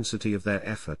the intensity of their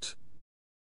effort.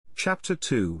 Chapter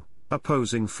 2,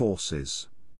 Opposing Forces.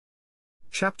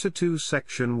 Chapter 2,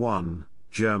 Section 1,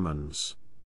 Germans.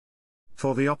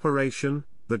 For the operation,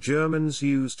 the Germans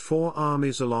used 4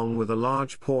 armies along with a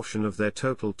large portion of their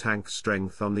total tank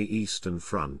strength on the Eastern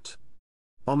Front.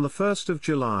 On the 1st of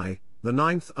July, the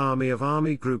 9th Army of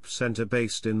Army Group Center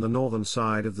based in the northern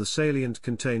side of the salient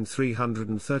contained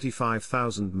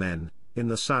 335,000 men. In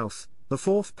the south, the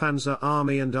 4th Panzer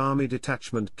Army and Army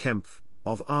Detachment Kempf,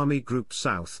 of Army Group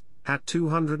South, had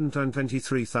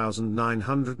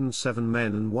 223,907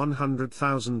 men and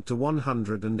 100,000 to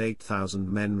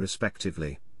 108,000 men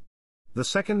respectively. The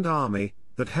 2nd Army,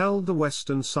 that held the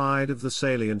western side of the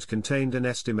salient, contained an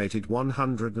estimated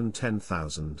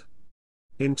 110,000.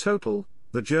 In total,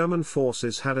 the German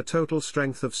forces had a total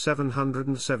strength of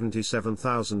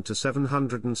 777,000 to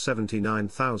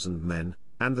 779,000 men,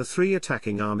 and the 3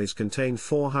 attacking armies contained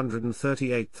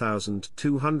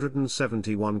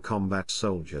 438,271 combat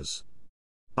soldiers.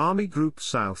 Army Group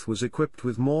South was equipped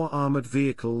with more armored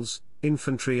vehicles,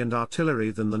 infantry and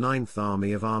artillery than the 9th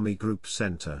Army of Army Group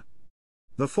Center.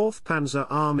 The 4th Panzer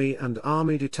Army and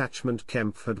Army Detachment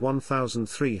Kempf had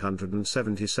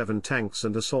 1,377 tanks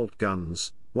and assault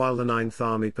guns, while the 9th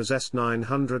Army possessed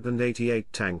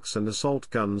 988 tanks and assault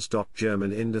guns.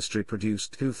 German industry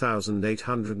produced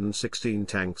 2,816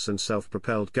 tanks and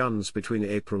self-propelled guns between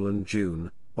April and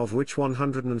June, of which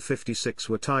 156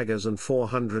 were Tigers and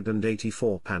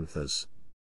 484 Panthers.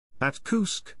 At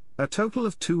Kursk, a total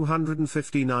of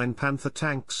 259 Panther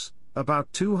tanks,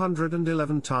 about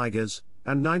 211 Tigers,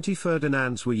 and 90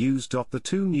 Ferdinands were used. The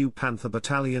 2 new Panther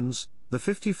battalions, the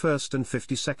 51st and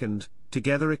 52nd,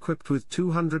 together equipped with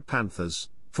 200 Panthers,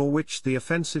 for which the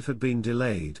offensive had been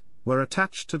delayed, were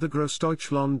attached to the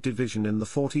Großdeutschland division in the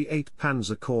 48th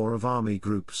Panzer Corps of Army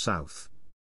Group South.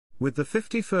 With the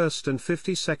 51st and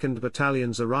 52nd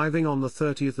battalions arriving on the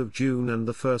 30th of June and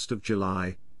the 1st of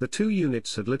July, the 2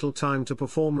 units had little time to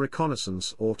perform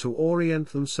reconnaissance or to orient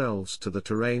themselves to the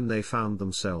terrain they found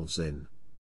themselves in.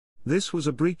 This was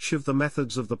a breach of the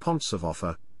methods of the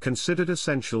Panzerwaffe, considered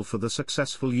essential for the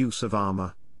successful use of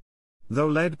armor. Though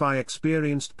led by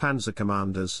experienced panzer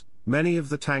commanders, many of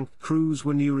the tank crews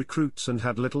were new recruits and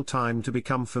had little time to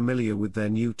become familiar with their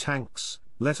new tanks,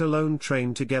 let alone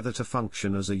train together to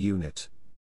function as a unit.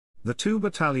 The 2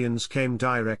 battalions came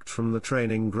direct from the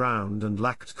training ground and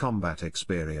lacked combat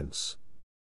experience.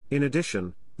 In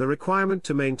addition, The requirement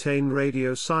to maintain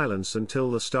radio silence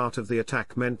until the start of the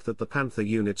attack meant that the Panther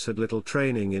units had little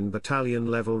training in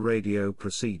battalion-level radio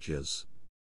procedures.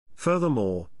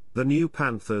 Furthermore, the new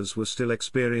Panthers were still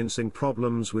experiencing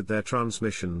problems with their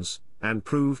transmissions, and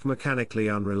proved mechanically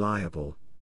unreliable.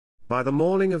 By the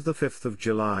morning of the 5th of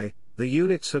July, the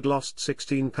units had lost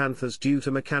 16 Panthers due to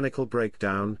mechanical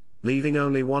breakdown, leaving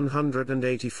only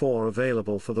 184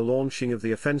 available for the launching of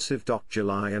the offensive.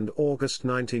 July and August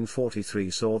 1943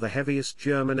 saw the heaviest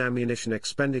German ammunition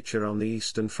expenditure on the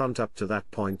Eastern Front up to that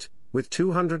point, with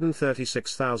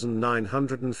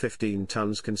 236,915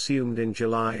 tons consumed in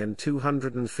July and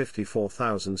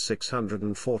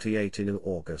 254,648 in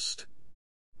August.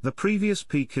 The previous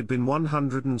peak had been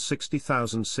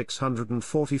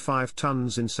 160,645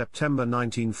 tons in September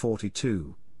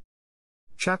 1942.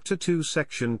 Chapter 2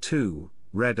 Section 2,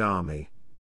 Red Army.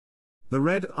 The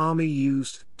Red Army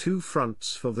used two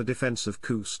fronts for the defense of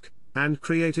Kursk, and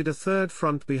created a third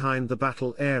front behind the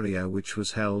battle area which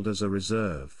was held as a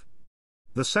reserve.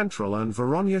 The Central and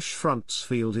Voronezh fronts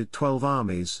fielded 12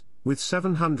 armies, with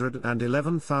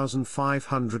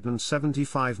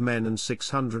 711,575 men and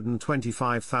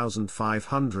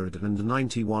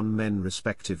 625,591 men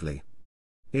respectively.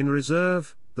 In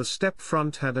reserve, the Steppe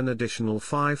Front had an additional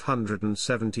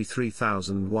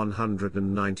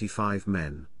 573,195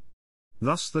 men.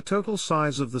 Thus the total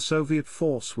size of the Soviet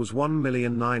force was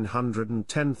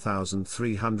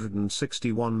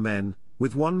 1,910,361 men,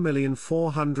 with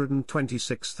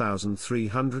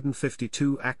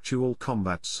 1,426,352 actual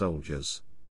combat soldiers.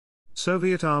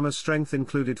 Soviet armor strength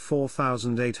included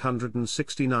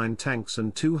 4,869 tanks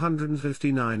and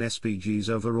 259 SPGs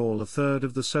overall. A third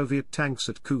of the Soviet tanks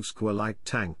at Kursk were light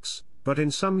tanks, but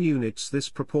in some units this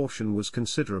proportion was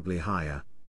considerably higher.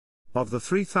 Of the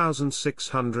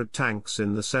 3,600 tanks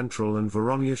in the Central and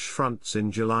Voronezh fronts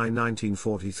in July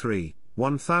 1943,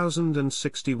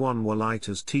 1,061 were light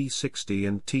as T-60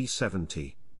 and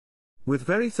T-70. With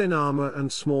very thin armor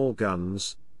and small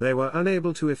guns, they were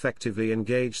unable to effectively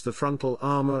engage the frontal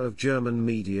armor of German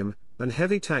medium and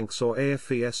heavy tanks or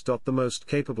AFVs. The most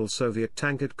capable Soviet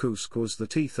tank at Kursk was the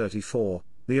T-34.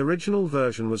 The original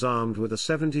version was armed with a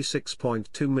 76.2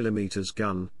 mm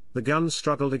gun. The gun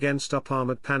struggled against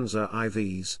up-armored Panzer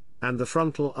IVs, and the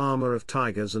frontal armor of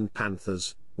Tigers and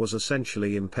Panthers was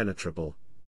essentially impenetrable.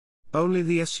 Only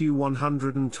the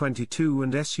Su-122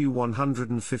 and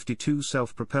Su-152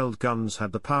 self-propelled guns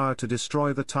had the power to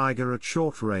destroy the Tiger at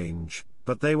short range,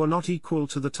 but they were not equal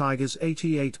to the Tiger's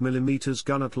 88 mm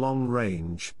gun at long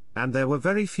range, and there were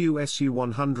very few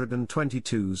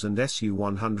Su-122s and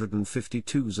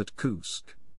Su-152s at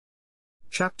Kursk.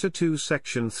 Chapter 2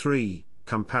 Section 3,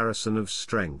 Comparison of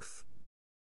Strength.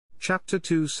 Chapter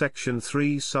 2 Section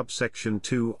 3 Subsection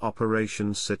 2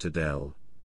 Operation Citadel.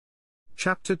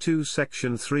 Chapter 2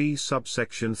 Section 3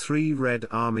 Subsection 3 Red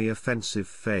Army Offensive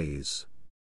Phase.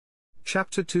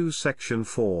 Chapter 2 Section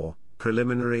 4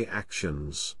 Preliminary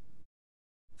Actions.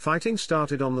 Fighting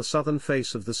started on the southern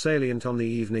face of the salient on the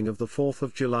evening of the 4th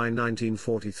of July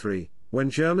 1943, when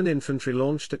German infantry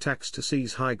launched attacks to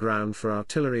seize high ground for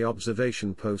artillery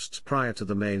observation posts prior to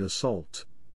the main assault.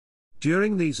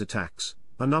 During these attacks,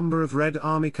 a number of Red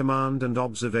Army command and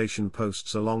observation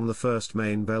posts along the first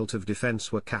main belt of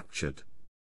defense were captured.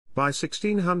 By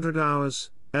 1600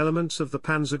 hours, elements of the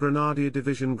Panzergrenadier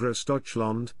Division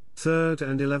Großdeutschland, 3rd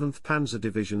and 11th Panzer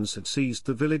Divisions had seized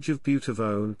the village of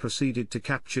Butovo and proceeded to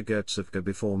capture Gertsovka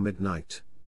before midnight.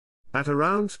 At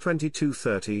around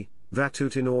 22:30,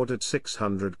 Vatutin ordered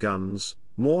 600 guns,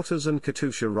 mortars and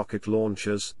Katusha rocket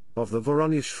launchers, of the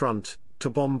Voronezh front, to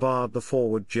bombard the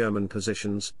forward German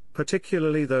positions,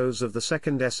 particularly those of the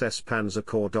 2nd SS Panzer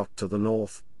Corps. To the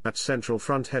north, at Central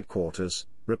Front headquarters,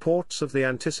 reports of the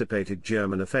anticipated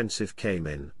German offensive came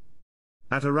in.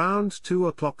 At around 2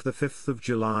 o'clock the 5th of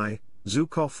July,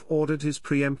 Zhukov ordered his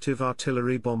preemptive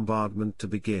artillery bombardment to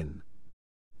begin.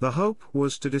 The hope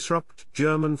was to disrupt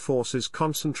German forces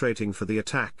concentrating for the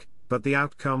attack, but the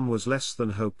outcome was less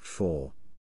than hoped for.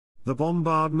 The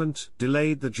bombardment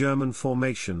delayed the German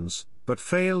formations, but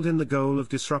failed in the goal of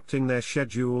disrupting their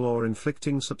schedule or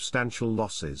inflicting substantial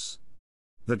losses.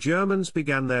 The Germans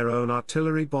began their own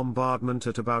artillery bombardment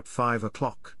at about 5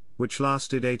 o'clock, which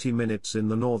lasted 80 minutes in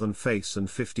the northern face and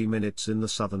 50 minutes in the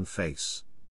southern face.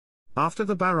 After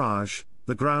the barrage,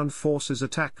 the ground forces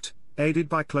attacked, aided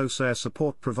by close air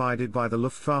support provided by the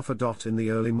Luftwaffe. In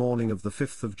the early morning of the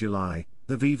 5th of July,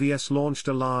 the VVS launched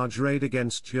a large raid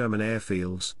against German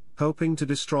airfields, hoping to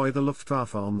destroy the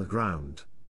Luftwaffe on the ground.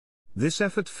 This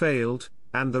effort failed,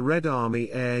 and the Red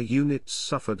Army air units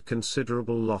suffered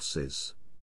considerable losses.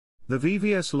 The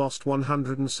VVS lost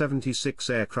 176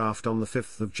 aircraft on the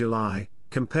 5th of July,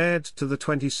 compared to the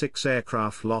 26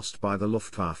 aircraft lost by the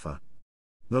Luftwaffe.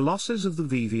 The losses of the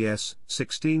VVS,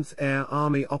 16th Air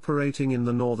Army operating in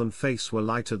the northern face were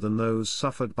lighter than those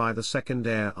suffered by the 2nd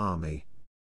Air Army.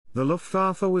 The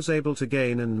Luftwaffe was able to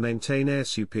gain and maintain air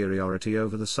superiority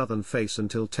over the southern face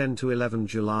until 10 to 11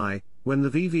 July, when the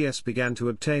VVS began to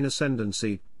obtain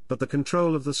ascendancy, but the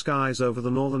control of the skies over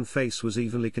the northern face was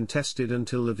evenly contested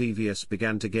until the VVS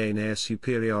began to gain air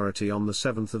superiority on the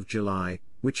 7th of July,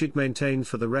 which it maintained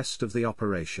for the rest of the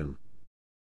operation.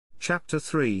 Chapter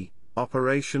 3,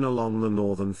 Operation along the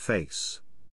Northern Face.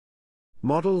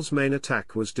 Model's main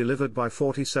attack was delivered by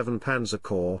 47 Panzer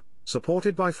Corps,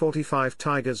 supported by 45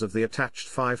 Tigers of the attached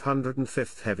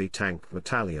 505th Heavy Tank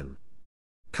Battalion.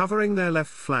 Covering their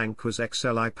left flank was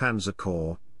XLI Panzer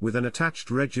Corps, with an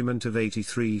attached regiment of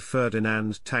 83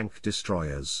 Ferdinand tank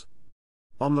destroyers.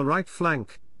 On the right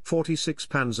flank, 46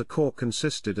 Panzer Corps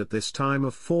consisted at this time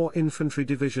of 4 infantry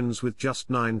divisions with just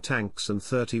 9 tanks and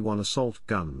 31 assault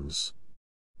guns.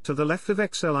 To the left of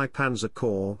XLI Panzer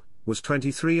Corps, was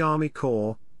 23 Army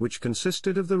Corps, which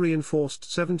consisted of the reinforced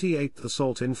 78th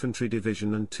Assault Infantry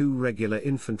Division and 2 regular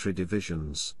infantry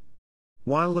divisions.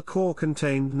 While the corps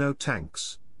contained no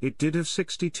tanks, it did have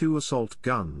 62 assault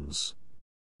guns.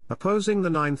 Opposing the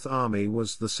 9th Army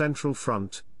was the Central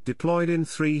Front, deployed in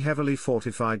 3 heavily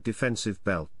fortified defensive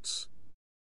belts.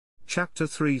 Chapter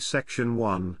 3 Section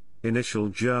 1, Initial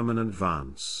German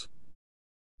Advance.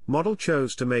 Model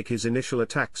chose to make his initial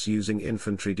attacks using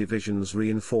infantry divisions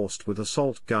reinforced with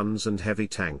assault guns and heavy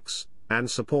tanks, and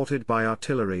supported by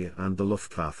artillery and the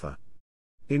Luftwaffe.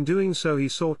 In doing so he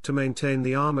sought to maintain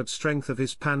the armored strength of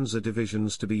his panzer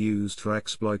divisions to be used for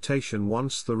exploitation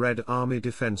once the Red Army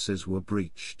defenses were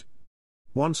breached.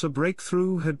 Once a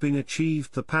breakthrough had been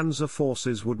achieved, the panzer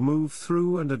forces would move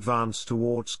through and advance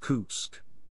towards Kursk.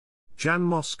 Jan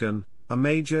Moskan, a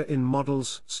major in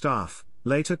Model's staff,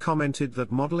 later commented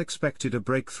that Model expected a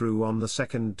breakthrough on the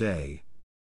second day.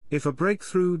 If a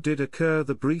breakthrough did occur,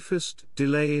 the briefest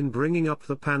delay in bringing up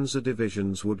the panzer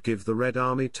divisions would give the Red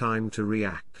Army time to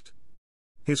react.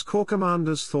 His corps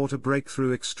commanders thought a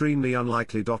breakthrough extremely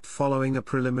unlikely. Following a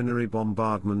preliminary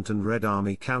bombardment and Red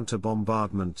Army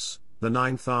counter-bombardments, the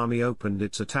 9th Army opened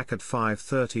its attack at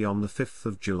 5:30 on the 5th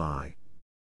of July.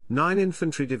 9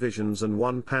 infantry divisions and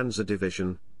 1 panzer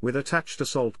division, with attached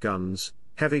assault guns,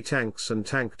 heavy tanks and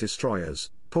tank destroyers,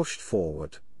 pushed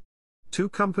forward. 2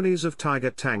 companies of Tiger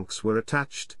tanks were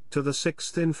attached to the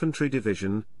 6th Infantry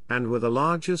Division, and were the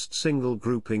largest single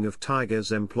grouping of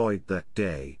Tigers employed that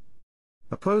day.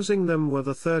 Opposing them were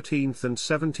the 13th and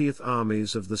 70th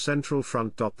Armies of the Central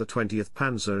Front. The 20th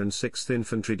Panzer and 6th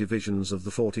Infantry Divisions of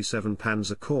the 47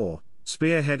 Panzer Corps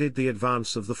spearheaded the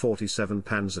advance of the 47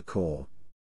 Panzer Corps.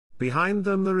 Behind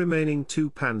them the remaining 2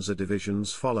 Panzer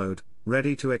Divisions followed,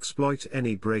 ready to exploit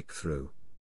any breakthrough.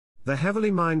 The heavily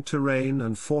mined terrain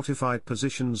and fortified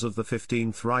positions of the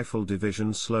 15th Rifle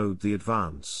Division slowed the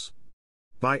advance.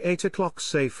 By 8 o'clock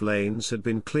safe lanes had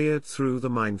been cleared through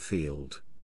the minefield.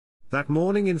 That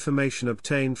morning information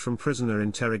obtained from prisoner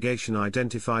interrogation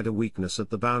identified a weakness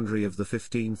at the boundary of the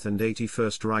 15th and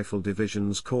 81st Rifle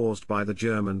Divisions caused by the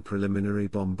German preliminary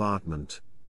bombardment.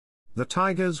 The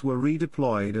Tigers were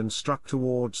redeployed and struck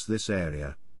towards this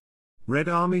area. Red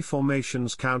Army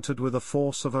formations countered with a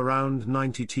force of around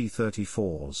 90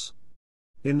 T-34s.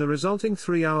 In the resulting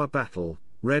 3-hour battle,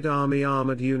 Red Army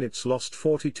armored units lost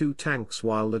 42 tanks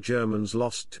while the Germans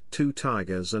lost 2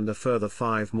 Tigers and a further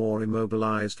 5 more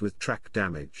immobilized with track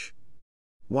damage.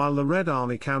 While the Red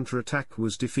Army counterattack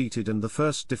was defeated and the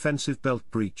first defensive belt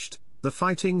breached, the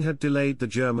fighting had delayed the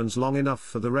Germans long enough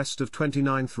for the rest of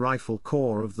 29th Rifle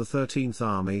Corps of the 13th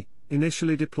Army,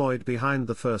 initially deployed behind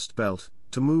the first belt,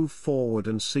 to move forward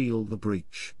and seal the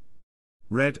breach.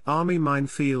 Red Army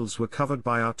minefields were covered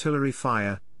by artillery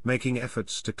fire, making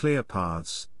efforts to clear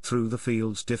paths through the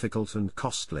fields difficult and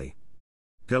costly.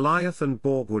 Goliath and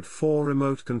Borgwood, 4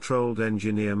 remote-controlled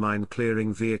engineer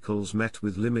mine-clearing vehicles, met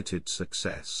with limited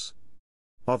success.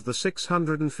 Of the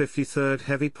 653rd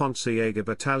Heavy Panzerjäger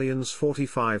Battalion's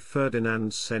 45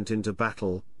 Ferdinands sent into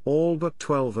battle, all but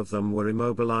 12 of them were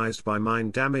immobilized by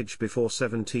mine damage before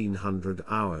 1700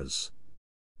 hours.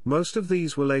 Most of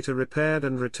these were later repaired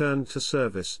and returned to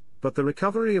service, but the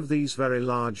recovery of these very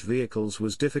large vehicles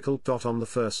was difficult. On the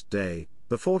first day,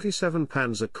 the 47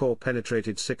 Panzer Corps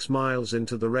penetrated 6 miles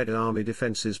into the Red Army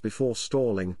defenses before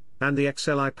stalling, and the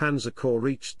XLI Panzer Corps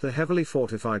reached the heavily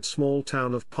fortified small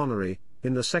town of Ponary,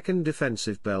 in the 2nd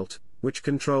Defensive Belt, which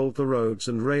controlled the roads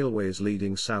and railways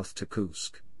leading south to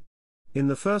Kursk. In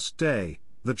the first day,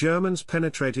 The Germans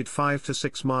penetrated 5 to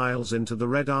 6 miles into the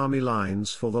Red Army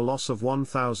lines for the loss of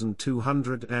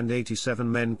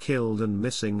 1,287 men killed and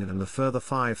missing and a further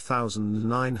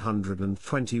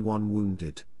 5,921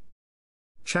 wounded.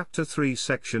 Chapter 3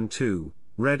 Section 2,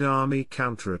 Red Army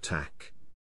Counterattack.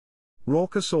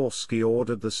 Rokossovsky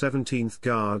ordered the 17th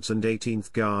Guards and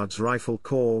 18th Guards Rifle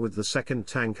Corps with the 2nd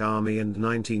Tank Army and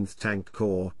 19th Tank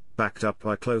Corps, backed up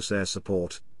by close air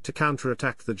support, to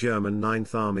counterattack the German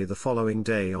 9th Army the following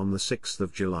day on the 6th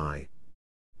of July.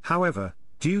 However,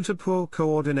 due to poor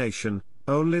coordination,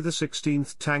 only the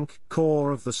 16th Tank Corps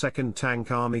of the 2nd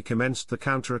Tank Army commenced the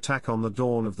counterattack on the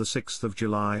dawn of the 6th of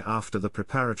July after the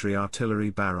preparatory artillery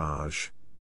barrage.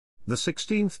 The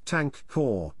 16th Tank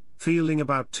Corps, fielding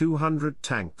about 200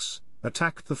 tanks,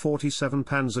 attacked the 47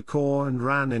 Panzer Corps and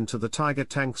ran into the Tiger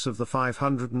tanks of the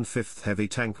 505th Heavy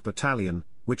Tank Battalion,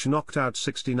 which knocked out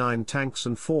 69 tanks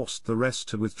and forced the rest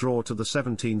to withdraw to the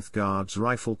 17th Guards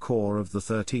Rifle Corps of the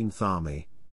 13th Army.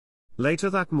 Later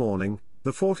that morning,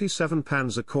 the 47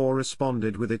 Panzer Corps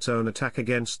responded with its own attack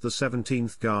against the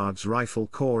 17th Guards Rifle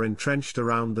Corps entrenched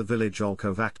around the village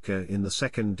Olkovatka in the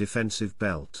 2nd Defensive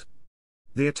Belt.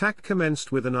 The attack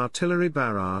commenced with an artillery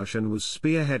barrage and was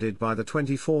spearheaded by the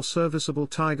 24 serviceable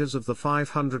Tigers of the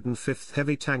 505th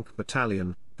Heavy Tank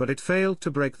Battalion, but it failed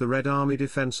to break the Red Army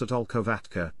defense at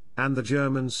Olkovatka, and the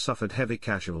Germans suffered heavy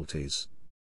casualties.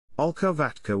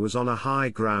 Olkovatka was on a high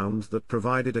ground that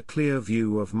provided a clear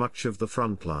view of much of the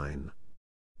front line.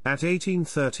 At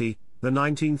 1830, the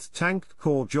 19th Tank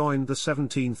Corps joined the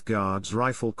 17th Guards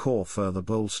Rifle Corps, further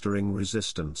bolstering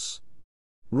resistance.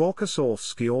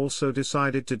 Rokossovsky also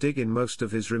decided to dig in most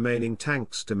of his remaining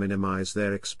tanks to minimize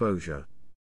their exposure.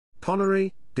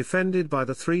 Ponary, defended by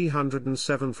the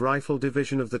 307th Rifle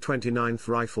Division of the 29th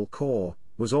Rifle Corps,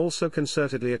 was also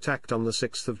concertedly attacked on the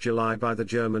 6th of July by the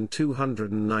German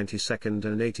 292nd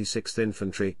and 86th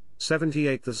Infantry,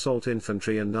 78th Assault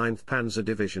Infantry and 9th Panzer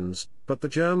Divisions, but the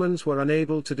Germans were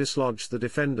unable to dislodge the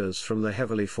defenders from the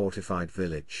heavily fortified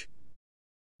village.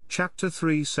 Chapter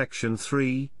 3 Section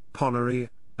 3, Ponary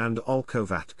and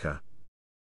Olkovatka.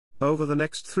 Over the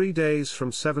next 3 days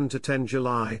from 7 to 10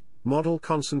 July, Model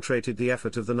concentrated the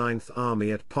effort of the 9th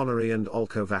Army at Ponary and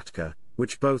Olkovatka,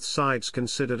 which both sides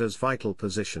considered as vital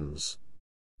positions.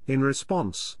 In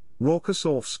response,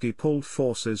 Rokossovsky pulled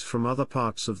forces from other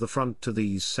parts of the front to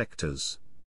these sectors.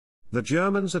 The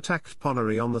Germans attacked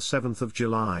Ponary on the 7th of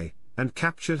July, and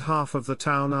captured half of the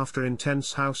town after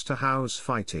intense house-to-house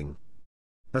fighting.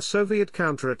 A Soviet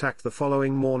counterattack the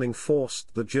following morning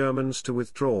forced the Germans to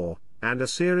withdraw, and a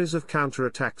series of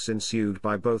counterattacks ensued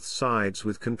by both sides,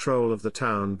 with control of the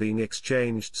town being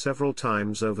exchanged several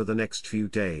times over the next few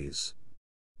days.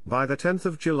 By the 10th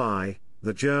of July,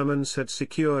 the Germans had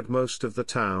secured most of the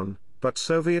town, but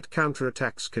Soviet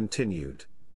counterattacks continued.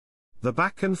 The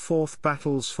back-and-forth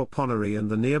battles for Ponary and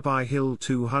the nearby hill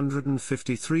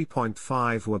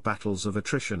 253.5 were battles of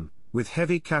attrition, with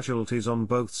heavy casualties on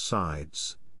both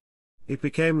sides. It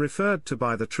became referred to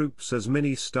by the troops as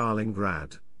Mini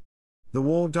Stalingrad. The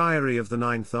war diary of the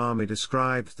 9th Army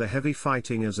described the heavy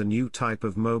fighting as a new type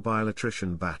of mobile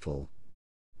attrition battle.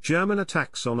 German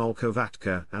attacks on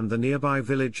Olkovatka and the nearby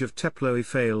village of Teploi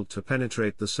failed to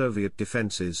penetrate the Soviet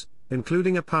defenses,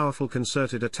 including a powerful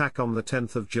concerted attack on the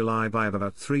 10th of July by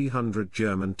about 300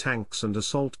 German tanks and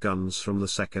assault guns from the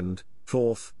 2nd,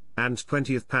 4th, and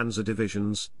 20th Panzer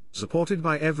Divisions, supported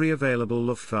by every available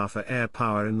Luftwaffe air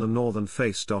power in the northern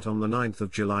face. On the 9th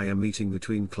of July a meeting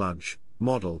between Kluge,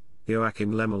 Model,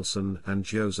 Joachim Lemelson and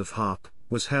Joseph Harp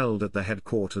was held at the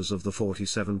headquarters of the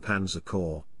 47 Panzer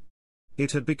Corps.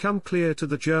 It had become clear to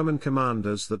the German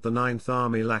commanders that the 9th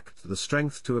Army lacked the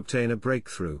strength to obtain a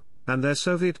breakthrough, and their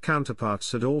Soviet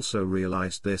counterparts had also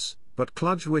realized this, but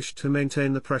Kluge wished to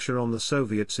maintain the pressure on the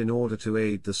Soviets in order to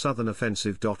aid the southern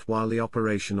offensive. While the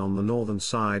operation on the northern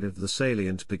side of the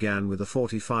salient began with a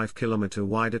 45-kilometer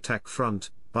wide attack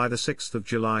front, by the 6th of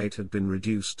July it had been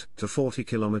reduced to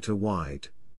 40-kilometer wide.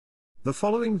 The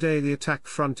following day the attack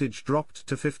frontage dropped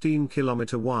to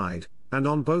 15-kilometer wide, and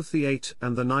on both the 8th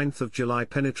and the 9th of July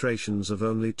penetrations of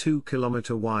only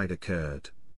 2-kilometer wide occurred.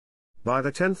 By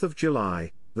the 10th of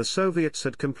July, the Soviets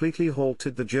had completely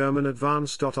halted the German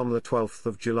advance. On the 12th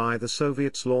of July the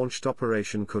Soviets launched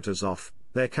Operation Kutuzov,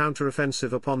 their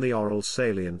counteroffensive upon the Oral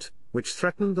salient, which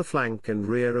threatened the flank and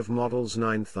rear of Model's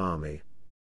 9th Army.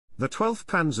 The 12th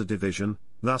Panzer Division,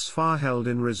 thus far held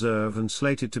in reserve and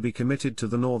slated to be committed to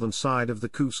the northern side of the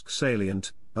Kursk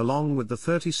salient, along with the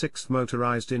 36th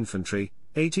Motorized Infantry,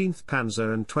 18th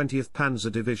Panzer and 20th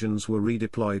Panzer Divisions were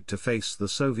redeployed to face the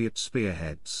Soviet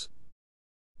spearheads.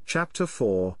 Chapter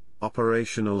 4,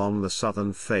 Operation along the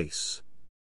Southern Face.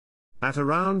 At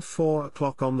around 4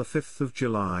 o'clock on the 5th of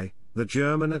July, the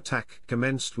German attack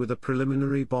commenced with a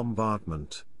preliminary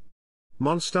bombardment.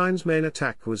 Monstein's main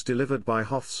attack was delivered by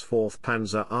Hoth's 4th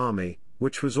Panzer Army,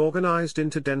 which was organized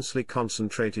into densely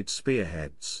concentrated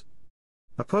spearheads.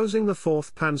 Opposing the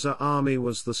 4th Panzer Army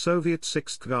was the Soviet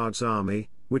 6th Guards Army,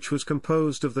 which was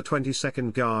composed of the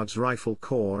 22nd Guards Rifle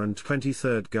Corps and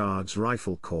 23rd Guards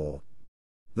Rifle Corps.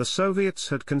 The Soviets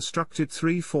had constructed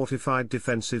 3 fortified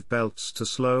defensive belts to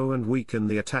slow and weaken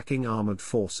the attacking armored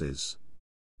forces.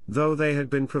 Though they had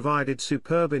been provided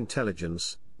superb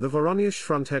intelligence, the Voronezh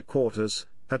front headquarters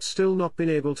had still not been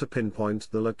able to pinpoint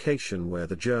the location where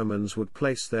the Germans would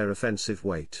place their offensive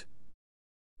weight.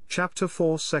 Chapter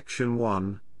 4 Section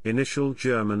 1 Initial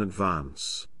German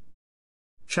Advance.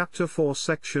 Chapter 4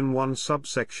 Section 1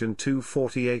 Subsection 2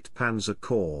 48 Panzer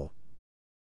Corps.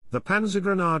 The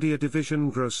Panzergrenadier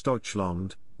Division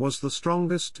Großdeutschland was the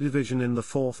strongest division in the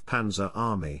 4th Panzer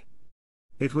Army.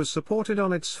 It was supported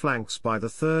on its flanks by the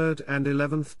 3rd and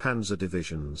 11th Panzer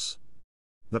Divisions.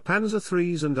 The Panzer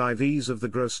IIIs and IVs of the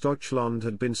Großdeutschland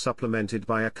had been supplemented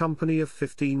by a company of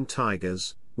 15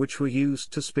 Tigers, which were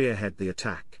used to spearhead the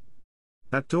attack.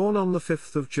 At dawn on the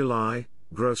 5th of July,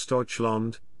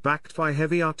 Großdeutschland, backed by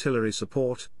heavy artillery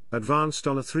support, advanced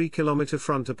on a 3-kilometer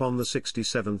front upon the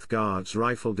 67th Guards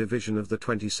Rifle Division of the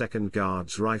 22nd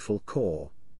Guards Rifle Corps.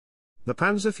 The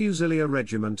Panzer Fusilier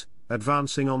Regiment,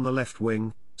 advancing on the left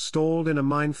wing, stalled in a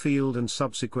minefield and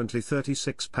subsequently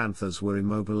 36 Panthers were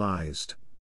immobilized.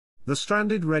 The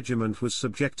stranded regiment was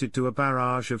subjected to a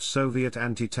barrage of Soviet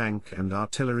anti-tank and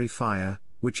artillery fire,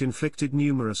 which inflicted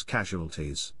numerous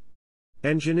casualties.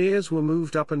 Engineers were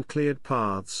moved up and cleared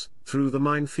paths through the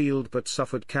minefield but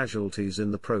suffered casualties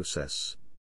in the process.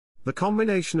 The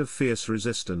combination of fierce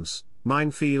resistance,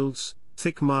 minefields,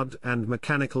 thick mud and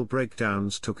mechanical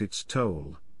breakdowns took its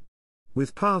toll.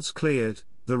 With paths cleared,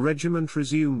 the regiment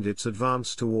resumed its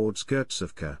advance towards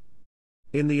Kutuzov.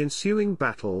 In the ensuing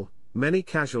battle, many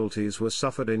casualties were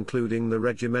suffered, including the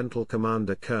regimental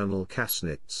commander Colonel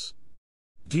Kasnitz.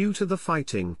 Due to the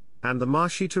fighting, and the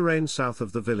marshy terrain south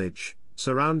of the village,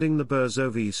 surrounding the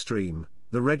Berzovi stream,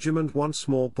 the regiment once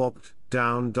more bogged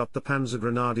down. The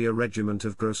Panzergrenadier Regiment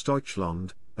of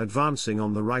Großdeutschland, advancing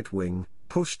on the right wing,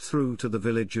 pushed through to the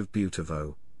village of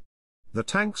Butovo. The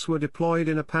tanks were deployed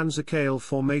in a Panzerkeil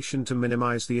formation to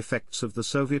minimize the effects of the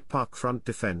Soviet park front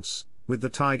defense, with the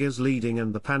Tigers leading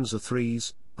and the Panzer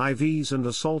IIIs, IVs and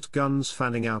assault guns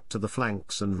fanning out to the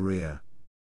flanks and rear.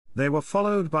 They were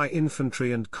followed by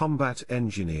infantry and combat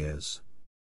engineers.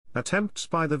 Attempts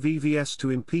by the VVS to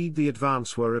impede the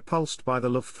advance were repulsed by the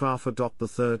Luftwaffe. The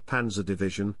 3rd Panzer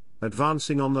Division,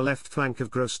 advancing on the left flank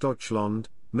of Großdeutschland,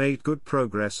 made good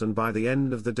progress and by the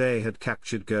end of the day had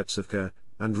captured Kutuzov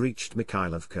and reached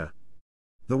Mikhailovka.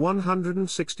 The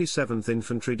 167th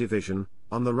Infantry Division,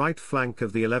 on the right flank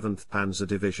of the 11th Panzer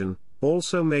Division,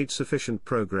 also made sufficient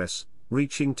progress,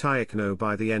 reaching Tyakno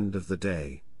by the end of the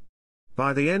day.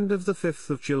 By the end of the 5th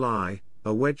of July,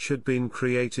 a wedge had been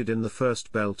created in the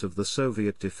first belt of the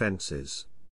Soviet defenses.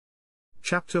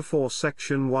 Chapter 4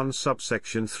 Section 1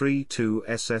 Subsection 3 2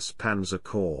 SS Panzer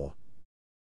Corps.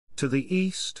 To the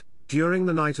east, during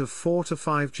the night of 4 to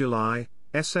 5 July,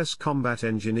 SS combat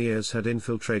engineers had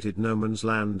infiltrated no man's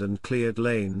land and cleared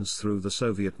lanes through the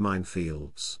Soviet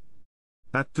minefields.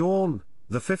 At dawn,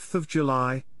 the 5th of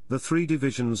July, the 3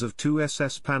 divisions of 2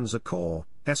 SS Panzer Corps,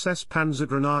 SS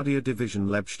Panzergrenadier Division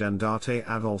Leibstandarte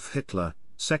Adolf Hitler,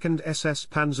 2nd SS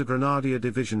Panzergrenadier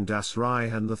Division Das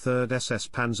Reich and the 3rd SS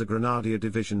Panzergrenadier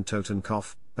Division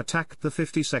Totenkopf, attacked the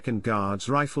 52nd Guards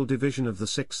Rifle Division of the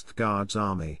 6th Guards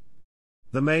Army.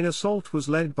 The main assault was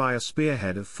led by a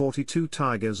spearhead of 42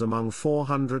 Tigers among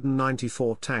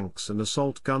 494 tanks and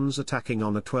assault guns attacking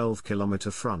on a 12-kilometer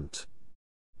front.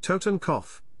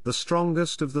 Totenkopf, the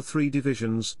strongest of the 3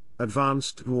 divisions,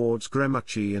 advanced towards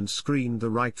Gremuchi and screened the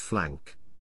right flank.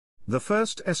 The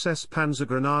 1st SS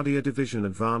Panzergrenadier Division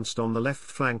advanced on the left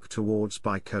flank towards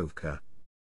Bykovka.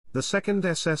 The 2nd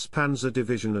SS Panzer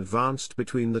Division advanced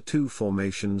between the 2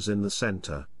 formations in the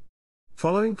center.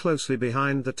 Following closely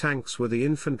behind the tanks were the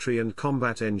infantry and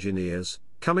combat engineers,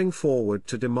 coming forward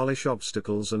to demolish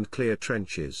obstacles and clear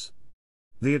trenches.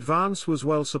 The advance was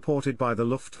well supported by the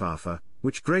Luftwaffe,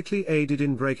 which greatly aided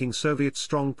in breaking Soviet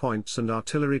strongpoints and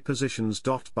artillery positions.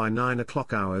 By 9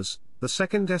 o'clock hours, the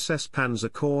 2nd SS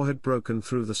Panzer Corps had broken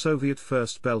through the Soviet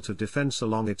first belt of defense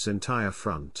along its entire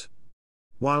front.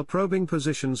 While probing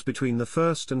positions between the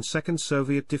 1st and 2nd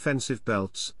Soviet defensive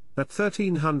belts, at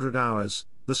 1300 hours,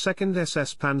 the 2nd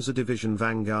SS Panzer Division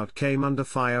Vanguard came under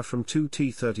fire from 2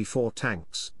 T-34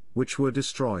 tanks, which were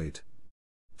destroyed.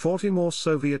 40 more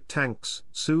Soviet tanks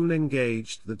soon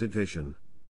engaged the division.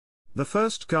 The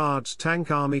 1st Guards Tank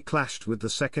Army clashed with the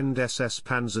 2nd SS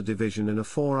Panzer Division in a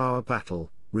 4-hour battle,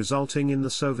 resulting in the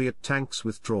Soviet tanks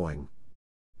withdrawing.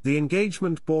 The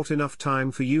engagement bought enough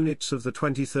time for units of the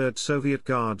 23rd Soviet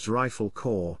Guards Rifle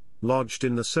Corps, lodged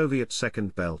in the Soviet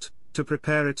Second Belt, to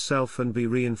prepare itself and be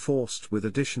reinforced with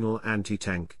additional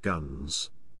anti-tank guns.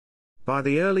 By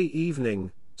the early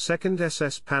evening, 2nd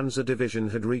SS Panzer Division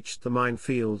had reached the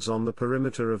minefields on the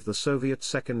perimeter of the Soviet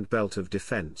Second Belt of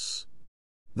defense.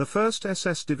 The 1st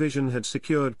SS Division had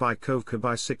secured Bykovka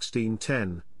by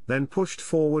 1610, then pushed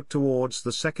forward towards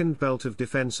the Second Belt of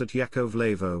defense at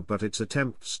Yakovlevo, but its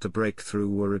attempts to break through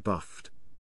were rebuffed.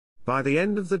 By the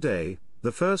end of the day,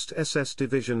 the 1st SS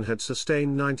Division had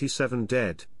sustained 97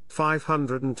 dead,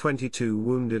 522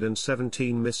 wounded and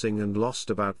 17 missing, and lost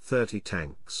about 30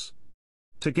 tanks.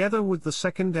 Together with the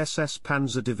 2nd SS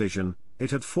Panzer Division,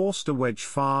 it had forced a wedge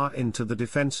far into the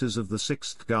defences of the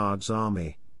 6th Guards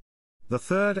Army. The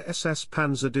 3rd SS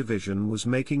Panzer Division was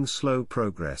making slow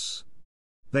progress.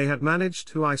 They had managed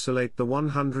to isolate the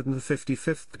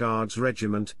 155th Guards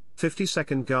Regiment,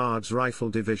 52nd Guards Rifle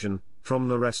Division, from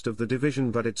the rest of the division,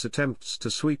 but its attempts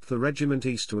to sweep the regiment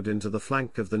eastward into the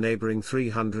flank of the neighbouring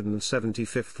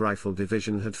 375th Rifle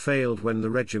Division had failed when the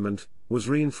regiment was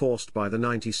reinforced by the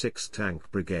 96th Tank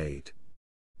Brigade.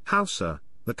 Hauser,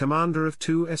 the commander of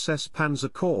 2 SS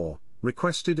Panzer Corps,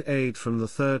 requested aid from the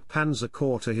 3rd Panzer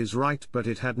Corps to his right, but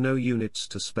it had no units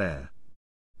to spare.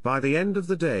 By the end of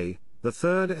the day, the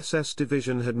 3rd SS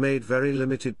Division had made very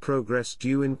limited progress,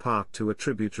 due in part to a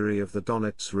tributary of the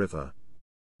Donets River.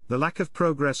 The lack of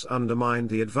progress undermined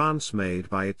the advance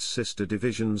made by its sister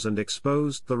divisions and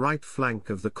exposed the right flank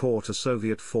of the Corps to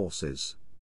Soviet forces.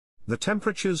 The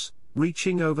temperatures,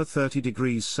 reaching over 30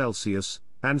 degrees Celsius,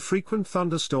 and frequent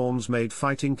thunderstorms made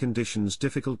fighting conditions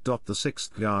difficult. The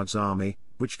 6th Guards Army,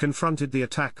 which confronted the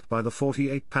attack by the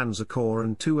 48th Panzer Corps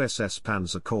and 2 SS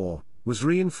Panzer Corps, was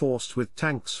reinforced with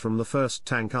tanks from the 1st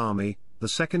Tank Army, the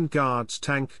 2nd Guards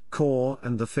Tank Corps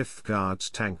and the 5th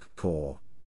Guards Tank Corps.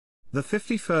 The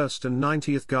 51st and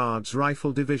 90th Guards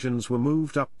Rifle Divisions were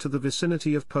moved up to the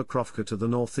vicinity of Prokhorovka to the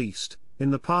northeast,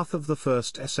 in the path of the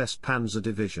 1st SS Panzer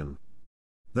Division.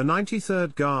 The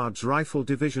 93rd Guards Rifle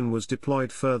Division was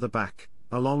deployed further back,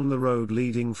 along the road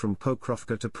leading from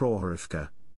Prokhorovka to Prokhorovka.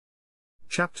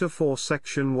 Chapter 4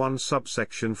 Section 1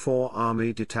 Subsection 4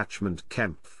 Army Detachment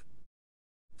Kempf.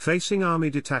 Facing Army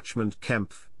Detachment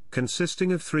Kempf,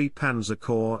 consisting of 3 Panzer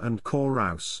Corps and Corps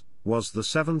Raus, was the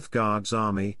 7th Guards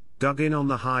Army, dug in on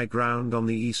the high ground on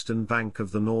the eastern bank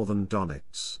of the northern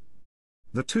Donets.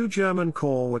 The 2 German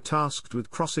corps were tasked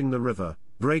with crossing the river,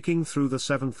 breaking through the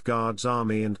 7th Guards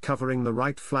Army and covering the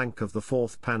right flank of the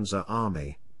 4th Panzer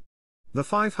Army. The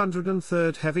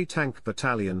 503rd Heavy Tank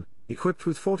Battalion, equipped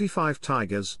with 45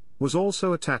 Tigers, was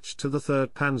also attached to the 3rd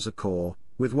Panzer Corps,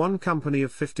 with 1 company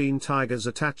of 15 Tigers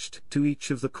attached to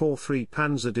each of the Corps 3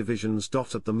 Panzer Divisions.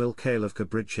 At the Milkhailovka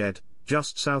bridgehead,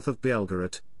 just south of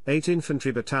Belgorod, 8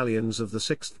 infantry battalions of the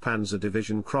 6th Panzer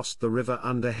Division crossed the river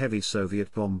under heavy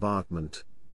Soviet bombardment.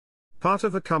 Part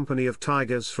of a company of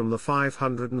Tigers from the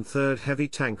 503rd Heavy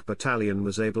Tank Battalion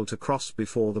was able to cross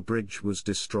before the bridge was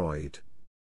destroyed.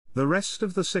 The rest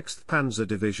of the 6th Panzer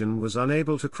Division was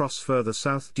unable to cross further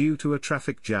south due to a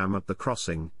traffic jam at the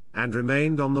crossing, and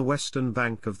remained on the western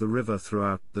bank of the river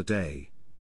throughout the day.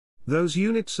 Those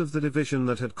units of the division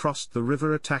that had crossed the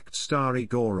river attacked Stary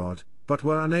Gorod, but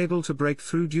were unable to break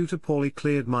through due to poorly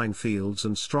cleared minefields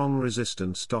and strong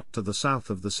resistance. To the south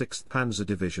of the 6th Panzer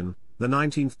Division, the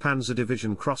 19th Panzer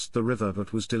Division crossed the river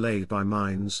but was delayed by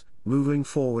mines, moving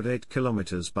forward 8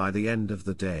 kilometers by the end of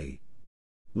the day.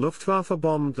 Luftwaffe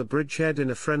bombed the bridgehead in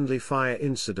a friendly fire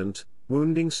incident,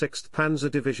 wounding 6th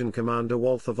Panzer Division Commander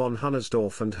Walther von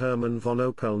Hunnersdorf and Hermann von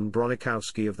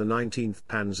Opeln-Bronikowski of the 19th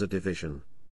Panzer Division.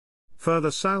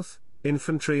 Further south,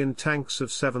 infantry and tanks of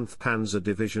 7th Panzer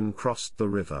Division crossed the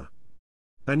river.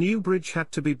 A new bridge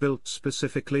had to be built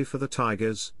specifically for the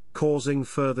Tigers, causing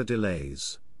further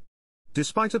delays.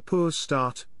 Despite a poor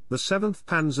start, the 7th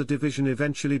Panzer Division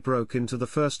eventually broke into the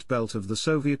first belt of the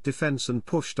Soviet defense and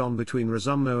pushed on between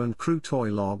Rozumno and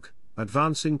Krutoy Log,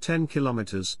 advancing 10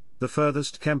 kilometers, the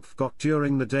furthest Kempf got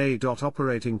during the day.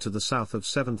 Operating to the south of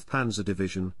 7th Panzer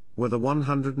Division were the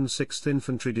 106th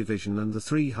Infantry Division and the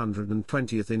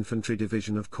 320th Infantry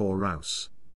Division of Corps Raus.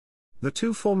 The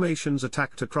 2 formations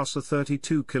attacked across a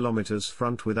 32 kilometers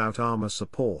front without armor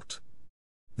support.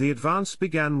 The advance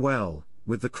began well,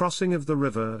 with the crossing of the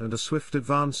river and a swift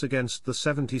advance against the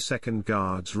 72nd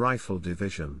Guards Rifle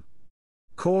Division.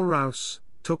 Corps Raus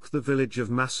took the village of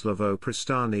Maslovo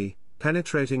Pristani,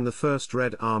 penetrating the 1st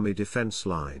Red Army defense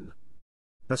line.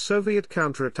 A Soviet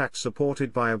counterattack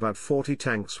supported by about 40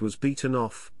 tanks was beaten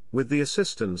off, with the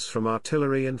assistance from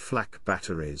artillery and flak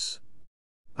batteries.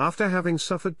 After having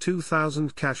suffered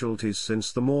 2,000 casualties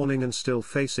since the morning and still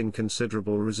facing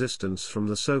considerable resistance from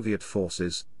the Soviet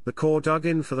forces, the Corps dug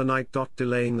in for the night.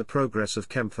 Delaying the progress of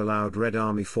Kempf allowed Red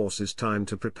Army forces time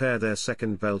to prepare their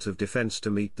second belt of defense to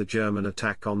meet the German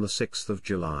attack on the 6th of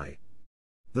July.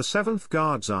 The 7th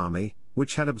Guards Army,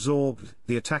 which had absorbed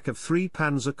the attack of 3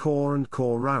 Panzer Corps and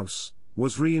Corps Rauss,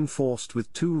 was reinforced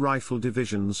with 2 rifle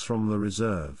divisions from the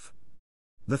reserve.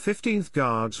 The 15th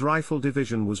Guards Rifle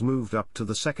Division was moved up to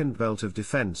the second belt of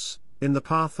defense, in the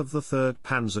path of the 3rd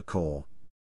Panzer Corps.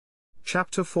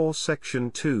 Chapter 4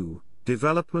 Section 2,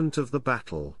 Development of the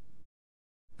Battle.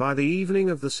 By the evening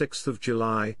of the 6th of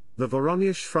July, the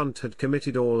Voronezh front had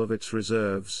committed all of its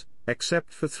reserves,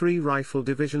 except for 3 rifle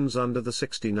divisions under the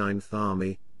 69th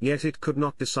Army, yet it could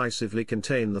not decisively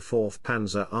contain the 4th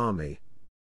Panzer Army.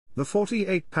 The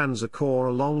 48th Panzer Corps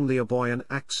along the Oboyan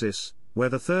axis, where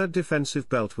the 3rd defensive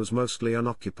belt was mostly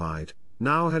unoccupied,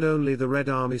 now had only the Red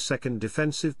Army 2nd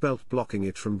defensive belt blocking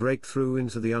it from breakthrough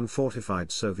into the unfortified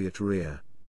Soviet rear.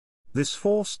 This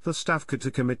forced the Stavka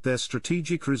to commit their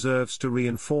strategic reserves to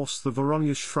reinforce the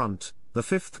Voronezh front, the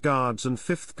 5th Guards and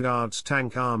 5th Guards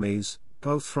tank armies,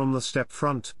 both from the steppe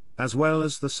front, as well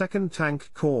as the 2nd Tank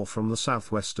Corps from the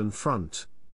southwestern front.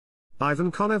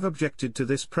 Ivan Konev objected to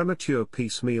this premature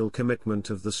piecemeal commitment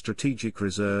of the strategic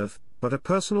reserve, but a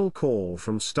personal call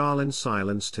from Stalin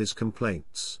silenced his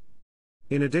complaints.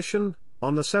 In addition,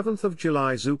 on the 7th of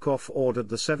July Zhukov ordered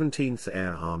the 17th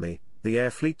Air Army, the air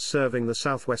fleet serving the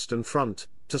southwestern front,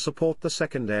 to support the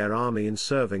 2nd Air Army in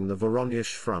serving the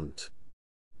Voronezh front.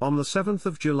 On the 7th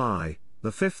of July, the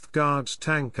 5th Guards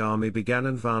Tank Army began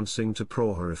advancing to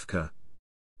Prokhorovka.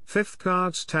 5th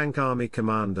Guards Tank Army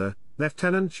Commander,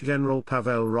 Lieutenant General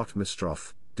Pavel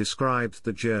Rotmistrov, described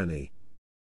the journey.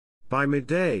 By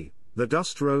midday, the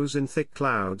dust rose in thick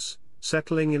clouds,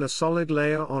 settling in a solid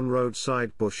layer on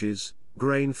roadside bushes,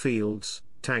 grain fields,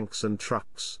 tanks and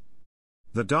trucks.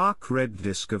 The dark red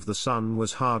disk of the sun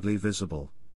was hardly visible.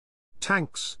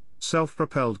 Tanks,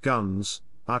 self-propelled guns,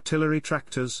 artillery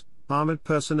tractors, armored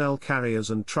personnel carriers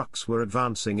and trucks were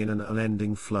advancing in an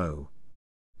unending flow.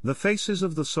 The faces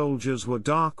of the soldiers were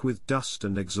dark with dust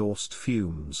and exhaust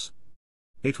fumes.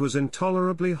 It was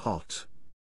intolerably hot.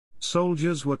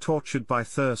 Soldiers were tortured by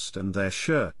thirst and their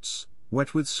shirts,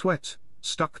 wet with sweat,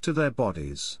 stuck to their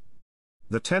bodies.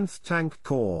 The 10th Tank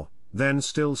Corps, then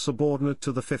still subordinate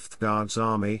to the 5th Guards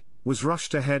Army, was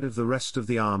rushed ahead of the rest of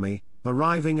the army,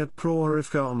 arriving at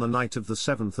Prokhorovka on the night of the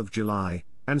 7th of July,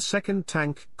 and 2nd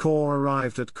Tank Corps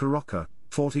arrived at Kurokha,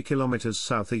 40 kilometers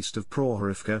southeast of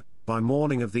Prokhorovka, by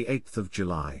morning of the 8th of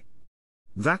July.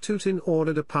 Vatutin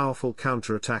ordered a powerful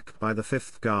counterattack by the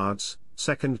 5th Guards,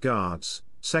 2nd Guards,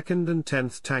 2nd and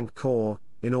 10th Tank Corps,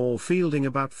 in all fielding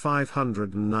about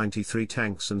 593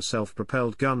 tanks and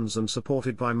self-propelled guns and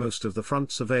supported by most of the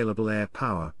front's available air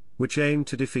power, which aimed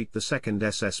to defeat the 2nd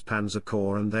SS Panzer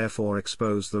Corps and therefore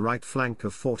expose the right flank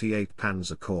of 48th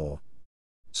Panzer Corps.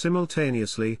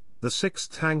 Simultaneously, the 6th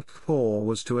Tank Corps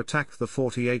was to attack the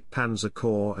 48th Panzer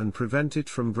Corps and prevent it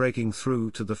from breaking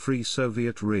through to the Free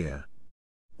Soviet rear.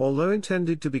 Although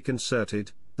intended to be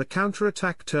concerted, the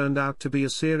counterattack turned out to be a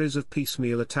series of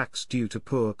piecemeal attacks due to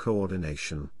poor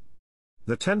coordination.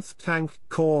 The 10th Tank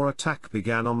Corps attack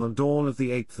began on the dawn of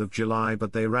the 8th of July,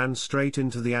 but they ran straight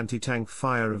into the anti-tank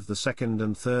fire of the 2nd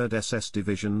and 3rd SS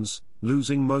divisions,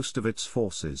 losing most of its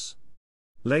forces.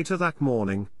 Later that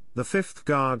morning, the 5th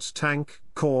Guards Tank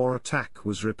Corps attack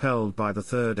was repelled by the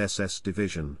 3rd SS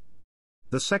division.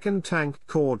 The 2nd Tank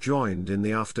Corps joined in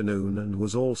the afternoon and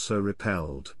was also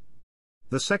repelled.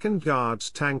 The 2nd Guards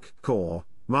Tank Corps,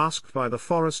 masked by the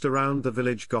forest around the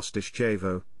village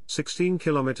Gostishchevo, 16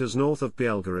 kilometers north of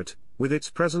Belgorod, with its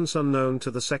presence unknown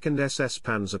to the 2nd SS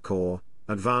Panzer Corps,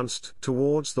 advanced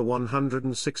towards the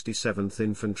 167th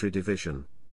Infantry Division.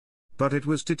 But it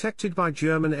was detected by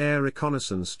German air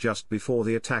reconnaissance just before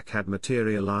the attack had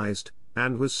materialized,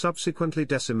 and was subsequently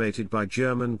decimated by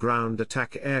German ground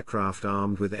attack aircraft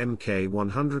armed with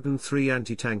Mk-103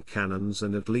 anti-tank cannons,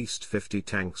 and at least 50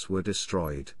 tanks were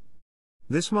destroyed.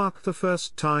 This marked the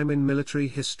first time in military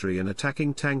history an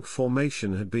attacking tank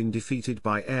formation had been defeated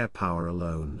by air power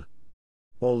alone.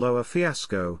 Although a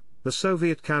fiasco, the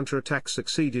Soviet counterattack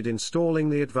succeeded in stalling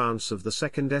the advance of the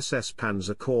 2nd SS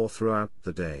Panzer Corps throughout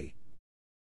the day.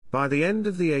 By the end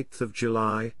of the 8th of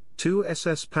July, 2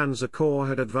 SS Panzer Corps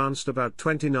had advanced about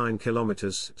 29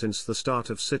 kilometers since the start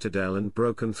of Citadel and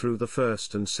broken through the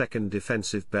 1st and 2nd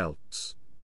defensive belts.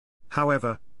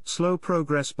 However, slow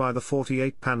progress by the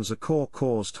 48th Panzer Corps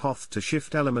caused Hoth to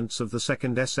shift elements of the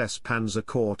 2nd SS Panzer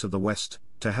Corps to the west,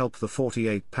 to help the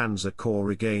 48th Panzer Corps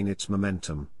regain its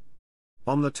momentum,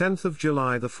 On the 10th of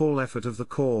July the full effort of the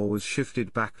Corps was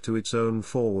shifted back to its own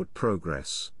forward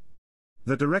progress.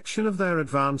 The direction of their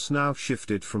advance now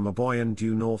shifted from Oboyan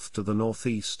due north to the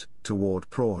northeast, toward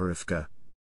Prokhorovka.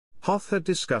 Hoth had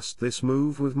discussed this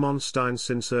move with Manstein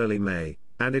since early May,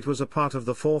 and it was a part of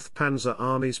the 4th Panzer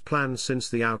Army's plan since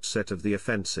the outset of the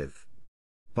offensive.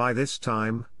 By this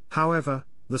time, however,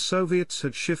 the Soviets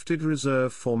had shifted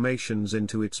reserve formations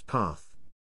into its path.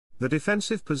 The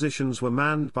defensive positions were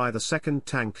manned by the 2nd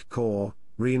Tank Corps,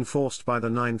 reinforced by the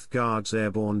 9th Guards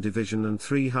Airborne Division and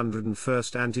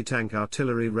 301st Anti-Tank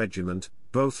Artillery Regiment,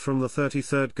 both from the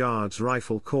 33rd Guards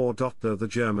Rifle Corps. Though the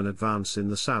German advance in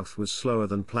the south was slower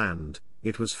than planned,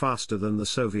 it was faster than the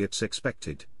Soviets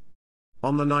expected.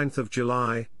 On the 9th of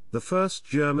July, the first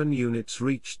German units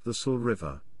reached the Sul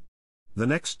River. The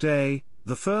next day,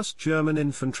 the 1st German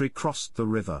infantry crossed the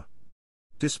river.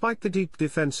 Despite the deep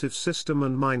defensive system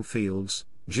and minefields,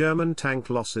 German tank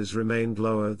losses remained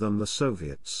lower than the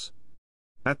Soviets.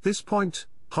 At this point,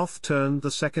 Hoth turned the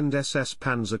 2nd SS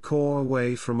Panzer Corps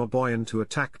away from Oboyan to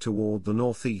attack toward the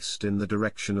northeast in the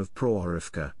direction of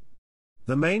Prokhorovka.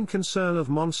 The main concern of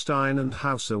Manstein and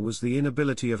Hauser was the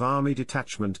inability of Army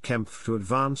Detachment Kempf to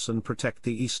advance and protect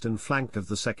the eastern flank of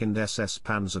the 2nd SS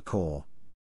Panzer Corps.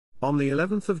 On the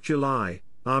 11th of July,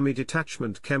 Army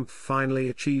Detachment Kempf finally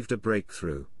achieved a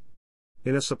breakthrough.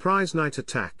 In a surprise night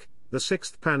attack, the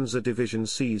 6th Panzer Division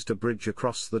seized a bridge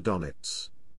across the Donets.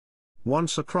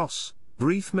 Once across,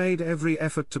 Brief made every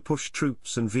effort to push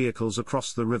troops and vehicles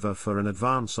across the river for an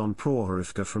advance on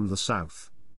Prokhorovka from the south.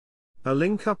 A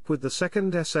link-up with the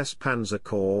 2nd SS Panzer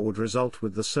Corps would result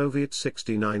with the Soviet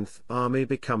 69th Army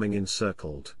becoming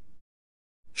encircled.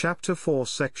 Chapter 4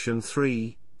 Section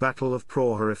 3, Battle of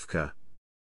Prokhorovka.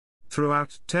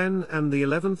 Throughout 10 and the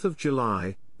 11th of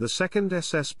July, the 2nd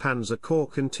SS Panzer Corps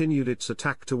continued its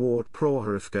attack toward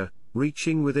Prokhorovka,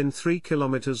 reaching within 3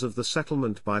 kilometers of the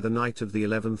settlement by the night of the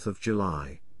 11th of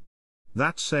July.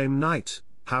 That same night,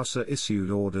 Hauser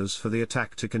issued orders for the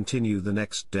attack to continue the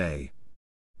next day.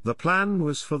 The plan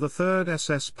was for the 3rd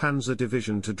SS Panzer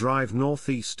Division to drive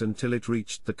northeast until it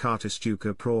reached the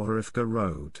Kartastyuka-Prokhorovka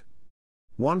road.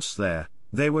 Once there,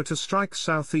 they were to strike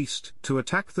southeast to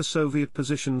attack the Soviet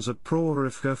positions at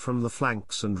Prokhorovka from the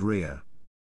flanks and rear.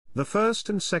 The 1st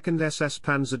and 2nd SS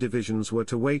Panzer Divisions were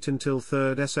to wait until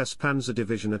 3rd SS Panzer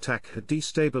Division attack had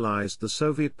destabilized the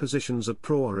Soviet positions at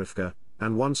Prokhorovka,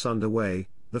 and once underway,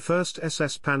 the 1st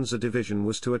SS Panzer Division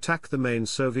was to attack the main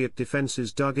Soviet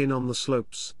defenses dug in on the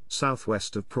slopes,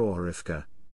 southwest of Prokhorovka.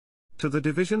 To the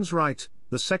division's right,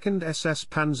 the 2nd SS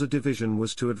Panzer Division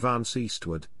was to advance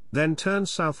eastward, then turn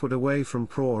southward away from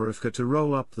Prokhorovka to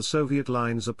roll up the Soviet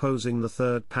lines opposing the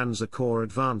 3rd Panzer Corps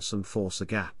advance and force a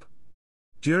gap.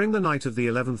 During the night of the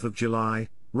 11th of July,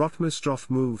 Rotmistrov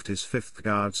moved his 5th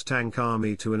Guards Tank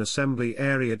Army to an assembly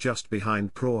area just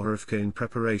behind Prokhorovka in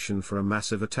preparation for a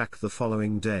massive attack the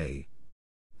following day.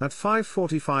 At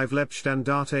 5:45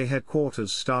 Leibstandarte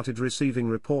headquarters started receiving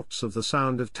reports of the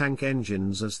sound of tank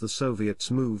engines as the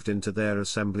Soviets moved into their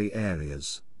assembly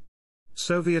areas.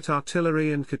 Soviet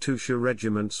artillery and Katusha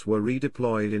regiments were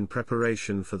redeployed in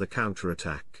preparation for the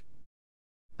counterattack.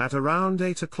 At around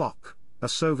 8 o'clock, a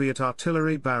Soviet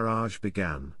artillery barrage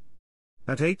began.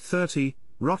 At 8:30,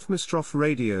 Rotmistrov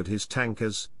radioed his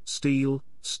tankers, "Steel,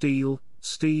 steel,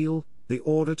 steel," the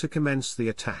order to commence the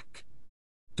attack.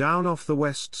 Down off the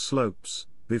west slopes,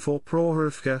 before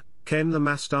Prokhorovka, came the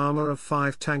massed armor of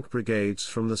 5 tank brigades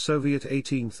from the Soviet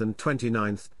 18th and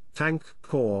 29th Tank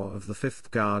Corps of the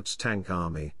 5th Guards Tank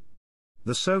Army.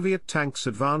 The Soviet tanks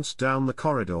advanced down the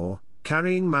corridor,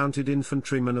 carrying mounted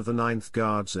infantrymen of the 9th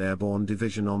Guards Airborne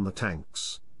Division on the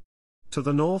tanks. To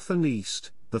the north and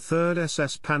east, the 3rd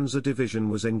SS Panzer Division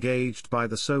was engaged by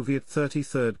the Soviet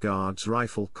 33rd Guards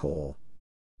Rifle Corps.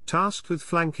 Tasked with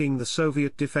flanking the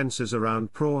Soviet defenses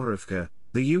around Prokhorovka,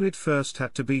 the unit first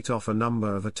had to beat off a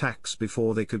number of attacks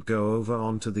before they could go over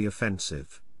onto the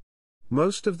offensive.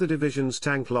 Most of the division's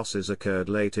tank losses occurred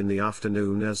late in the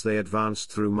afternoon as they advanced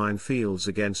through minefields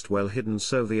against well-hidden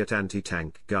Soviet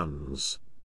anti-tank guns.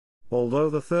 Although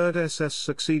the 3rd SS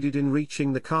succeeded in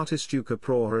reaching the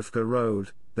Kartastyuka-Prokhorovka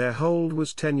road, their hold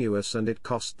was tenuous and it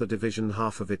cost the division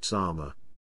half of its armor.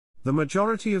 The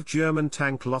majority of German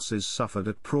tank losses suffered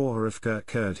at Prokhorovka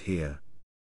occurred here.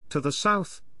 To the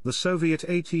south, the Soviet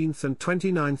 18th and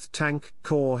 29th Tank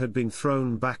Corps had been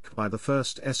thrown back by the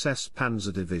 1st SS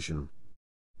Panzer Division.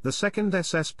 The 2nd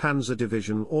SS Panzer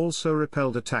Division also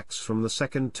repelled attacks from the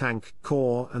 2nd Tank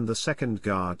Corps and the 2nd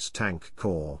Guards Tank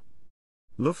Corps.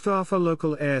 Luftwaffe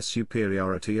local air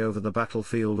superiority over the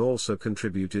battlefield also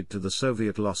contributed to the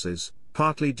Soviet losses,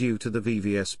 partly due to the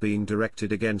VVS being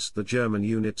directed against the German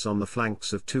units on the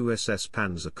flanks of two SS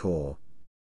Panzer Corps.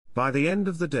 By the end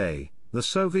of the day, the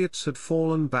Soviets had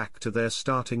fallen back to their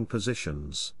starting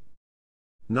positions.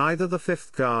 Neither the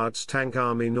 5th Guards Tank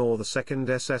Army nor the 2nd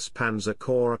SS Panzer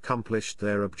Corps accomplished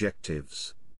their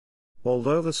objectives.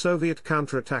 Although the Soviet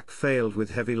counterattack failed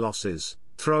with heavy losses,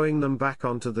 throwing them back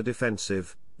onto the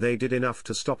defensive, they did enough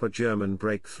to stop a German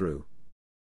breakthrough.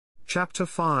 Chapter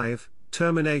 5,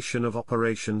 Termination of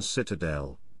Operation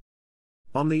Citadel.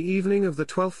 On the evening of the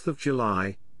 12th of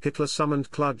July, Hitler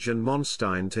summoned Kluge and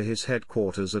Monstein to his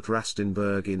headquarters at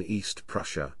Rastenburg in East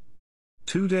Prussia.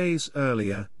 2 days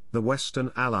earlier, the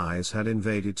Western Allies had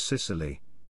invaded Sicily.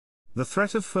 The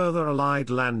threat of further Allied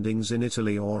landings in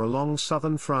Italy or along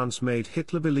southern France made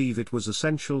Hitler believe it was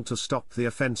essential to stop the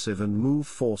offensive and move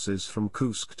forces from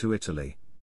Kursk to Italy.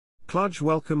 Kluge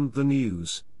welcomed the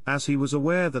news, as he was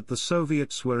aware that the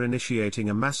Soviets were initiating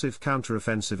a massive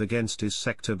counteroffensive against his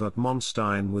sector, but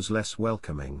Monstein was less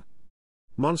welcoming.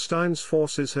 Monstein's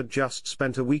forces had just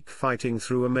spent a week fighting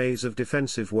through a maze of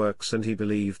defensive works, and he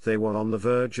believed they were on the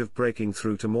verge of breaking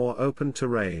through to more open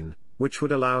terrain, which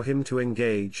would allow him to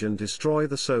engage and destroy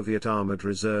the Soviet armored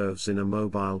reserves in a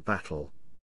mobile battle.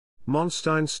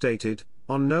 Monstein stated,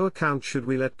 "On no account should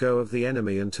we let go of the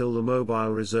enemy until the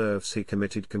mobile reserves he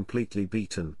committed completely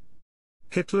beaten."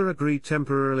 Hitler agreed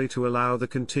temporarily to allow the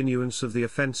continuance of the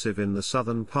offensive in the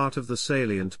southern part of the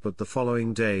salient, but the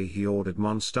following day he ordered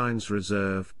Monstein's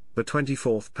reserve, the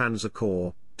 24th Panzer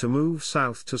Corps, to move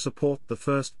south to support the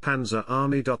 1st Panzer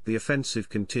Army. The offensive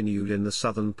continued in the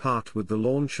southern part with the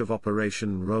launch of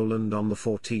Operation Roland on the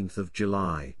 14th of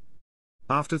July.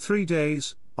 After 3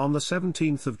 days, on the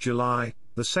 17th of July,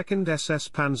 the 2nd SS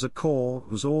Panzer Corps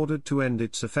was ordered to end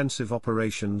its offensive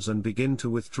operations and begin to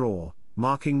withdraw,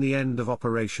 marking the end of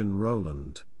Operation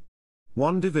Roland.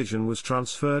 1 division was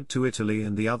transferred to Italy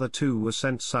and the other 2 were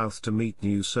sent south to meet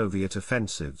new Soviet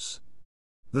offensives.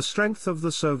 The strength of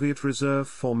the Soviet reserve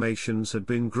formations had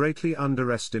been greatly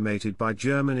underestimated by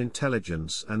German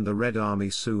intelligence, and the Red Army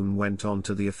soon went on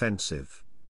to the offensive.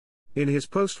 In his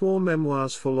post-war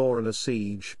memoirs Forlorn a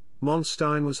Siege,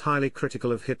 Monstein was highly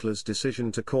critical of Hitler's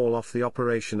decision to call off the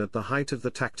operation at the height of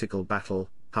the tactical battle.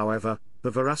 However,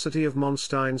 the veracity of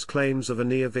Monstein's claims of a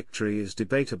near victory is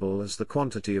debatable, as the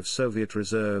quantity of Soviet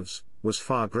reserves was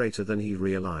far greater than he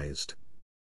realized.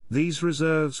 These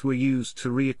reserves were used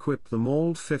to re-equip the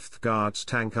mauled 5th Guards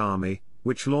Tank Army,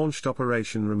 which launched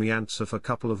Operation Rumyantsev a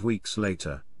couple of weeks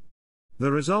later.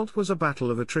 The result was a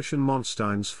battle of attrition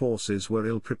Monstein's forces were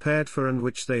ill-prepared for and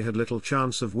which they had little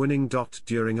chance of winning.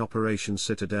 During Operation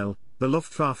Citadel, the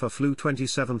Luftwaffe flew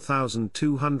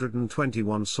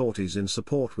 27,221 sorties in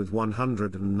support with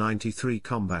 193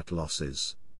 combat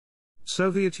losses.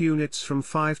 Soviet units from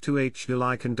 5 to 8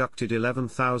 July conducted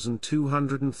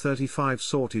 11,235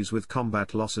 sorties with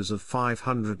combat losses of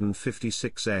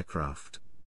 556 aircraft.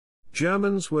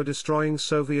 Germans were destroying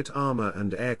Soviet armor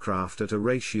and aircraft at a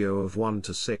ratio of 1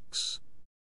 to 6.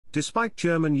 Despite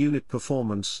German unit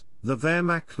performance, the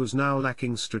Wehrmacht was now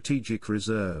lacking strategic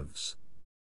reserves.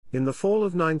 In the fall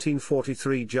of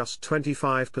 1943, just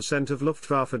 25% of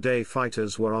Luftwaffe day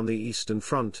fighters were on the Eastern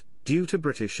Front, due to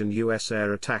British and US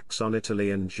air attacks on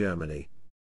Italy and Germany.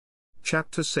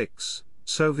 Chapter 6,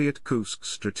 Soviet Kursk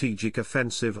Strategic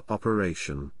Offensive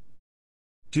Operation.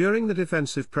 During the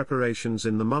defensive preparations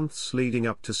in the months leading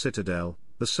up to Citadel,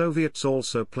 the Soviets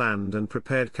also planned and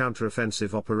prepared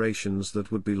counteroffensive operations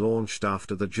that would be launched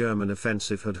after the German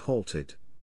offensive had halted.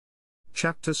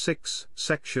 Chapter 6,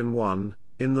 Section 1,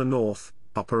 in the North,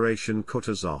 Operation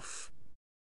Kutuzov.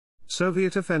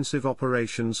 Soviet offensive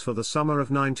operations for the summer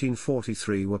of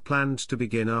 1943 were planned to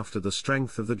begin after the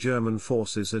strength of the German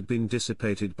forces had been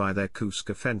dissipated by their Kursk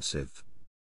offensive.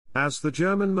 As the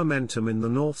German momentum in the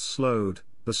north slowed,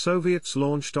 the Soviets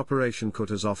launched Operation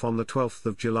Kutuzov on the 12th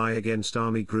of July against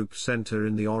Army Group Center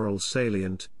in the Oral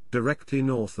salient, directly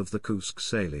north of the Kursk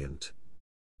salient.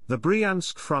 The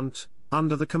Bryansk front,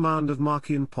 under the command of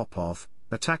Markian Popov,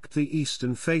 attacked the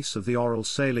eastern face of the Oral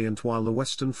salient, while the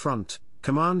western front,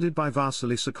 commanded by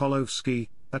Vasily Sokolovsky,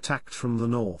 attacked from the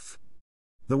north.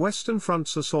 The western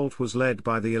front's assault was led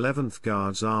by the 11th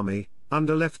Guards Army,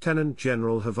 under Lieutenant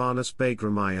General Hovhannes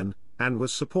Bagramian, and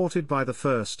was supported by the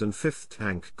 1st and 5th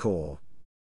Tank Corps.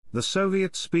 The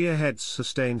Soviet spearheads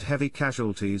sustained heavy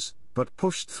casualties, but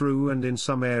pushed through and in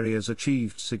some areas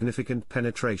achieved significant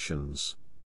penetrations.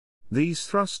 These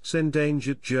thrusts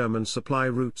endangered German supply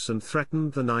routes and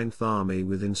threatened the 9th Army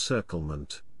with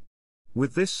encirclement.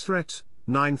 With this threat,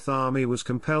 9th Army was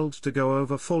compelled to go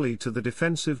over fully to the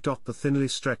defensive. The thinly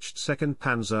stretched 2nd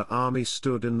Panzer Army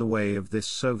stood in the way of this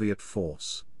Soviet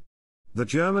force. The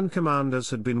German commanders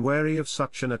had been wary of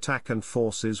such an attack and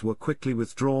forces were quickly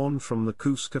withdrawn from the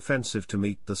Kursk offensive to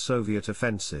meet the Soviet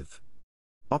offensive.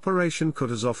 Operation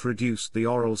Kutuzov reduced the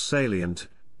Oral salient,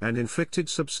 and inflicted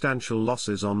substantial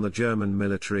losses on the German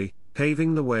military,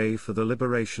 paving the way for the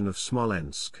liberation of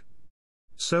Smolensk.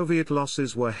 Soviet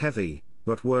losses were heavy,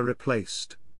 but were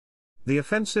replaced. The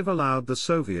offensive allowed the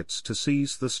Soviets to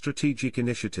seize the strategic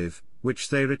initiative, which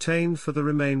they retained for the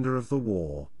remainder of the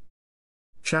war.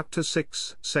 Chapter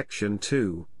 6, Section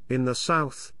 2, in the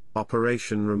South,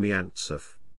 Operation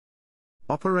Rumyantsev.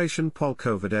 Operation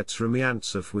Polkovodets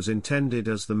Rumyantsev was intended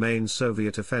as the main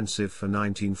Soviet offensive for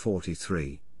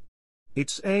 1943.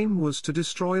 Its aim was to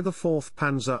destroy the 4th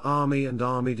Panzer Army and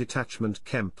Army Detachment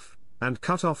Kempf, and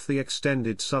cut off the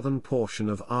extended southern portion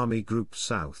of Army Group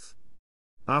South.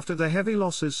 After the heavy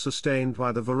losses sustained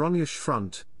by the Voronezh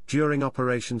front, during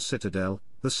Operation Citadel,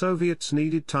 the Soviets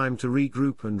needed time to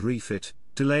regroup and refit,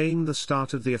 delaying the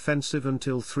start of the offensive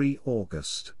until 3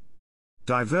 August.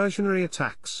 Diversionary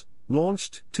attacks,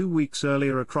 launched 2 weeks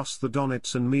earlier across the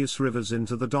Donets and Mius rivers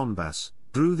into the Donbass,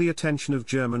 drew the attention of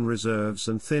German reserves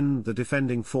and thinned the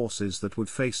defending forces that would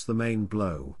face the main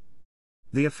blow.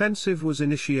 The offensive was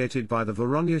initiated by the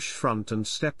Voronezh front and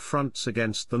steppe fronts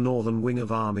against the northern wing of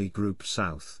Army Group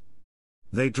South.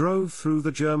 They drove through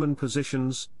the German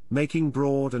positions, making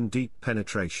broad and deep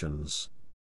penetrations.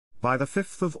 By the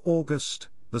 5th of August,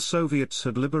 the Soviets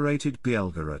had liberated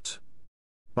Belgorod.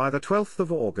 By the 12th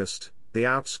of August, the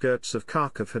outskirts of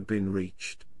Kharkov had been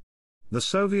reached. The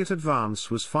Soviet advance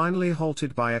was finally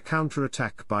halted by a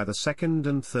counterattack by the 2nd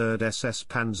and 3rd SS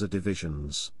Panzer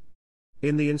Divisions.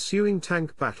 In the ensuing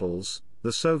tank battles,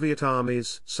 the Soviet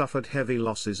armies suffered heavy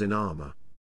losses in armor.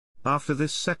 After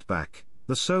this setback,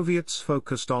 the Soviets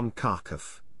focused on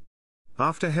Kharkov.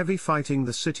 After heavy fighting,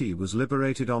 the city was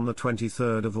liberated on the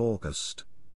 23rd of August.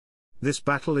 This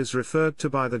battle is referred to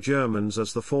by the Germans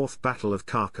as the 4th Battle of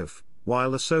Kharkov,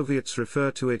 while the Soviets refer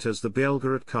to it as the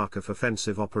Belgorod-Kharkov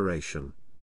Offensive Operation.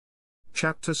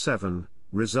 Chapter 7,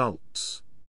 Results.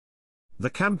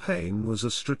 The campaign was a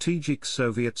strategic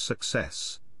Soviet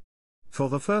success. For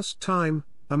the first time,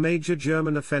 a major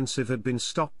German offensive had been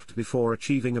stopped before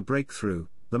achieving a breakthrough.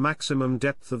 The maximum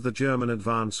depth of the German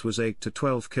advance was 8 to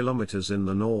 12 kilometers in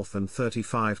the north and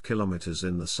 35 kilometers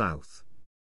in the south.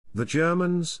 The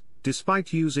Germans,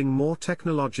 despite using more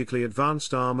technologically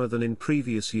advanced armor than in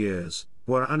previous years,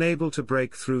 were unable to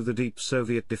break through the deep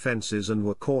Soviet defenses and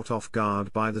were caught off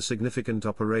guard by the significant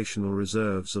operational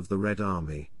reserves of the Red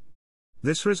Army.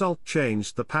 This result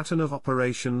changed the pattern of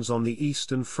operations on the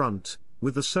Eastern Front,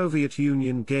 with the Soviet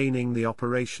Union gaining the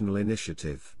operational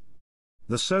initiative.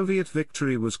 The Soviet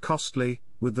victory was costly,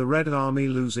 with the Red Army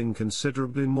losing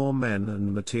considerably more men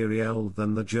and materiel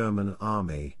than the German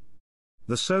army.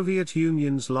 The Soviet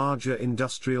Union's larger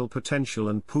industrial potential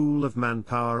and pool of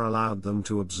manpower allowed them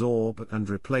to absorb and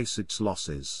replace its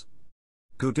losses.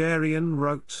 Guderian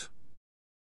wrote,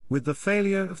 "With the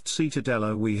failure of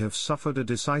Citadelle we have suffered a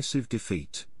decisive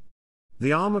defeat.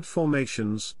 The armored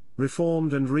formations,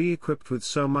 reformed and re-equipped with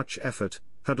so much effort,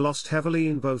 had lost heavily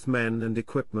in both men and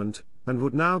equipment, and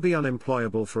would now be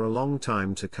unemployable for a long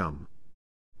time to come.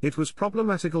 It was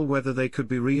problematical whether they could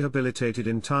be rehabilitated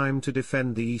in time to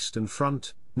defend the Eastern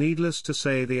Front. Needless to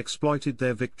say, they exploited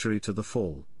their victory to the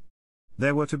full.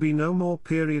 There were to be no more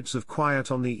periods of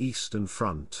quiet on the Eastern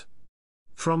Front.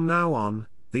 From now on,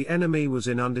 the enemy was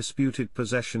in undisputed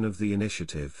possession of the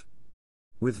initiative.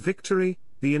 With victory,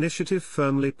 the initiative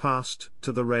firmly passed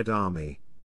to the Red Army.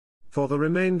 For the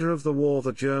remainder of the war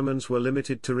the Germans were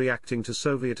limited to reacting to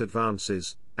Soviet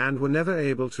advances, and were never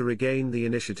able to regain the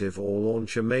initiative or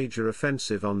launch a major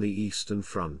offensive on the Eastern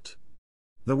Front.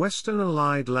 The Western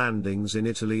Allied landings in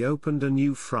Italy opened a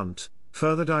new front,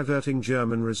 further diverting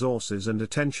German resources and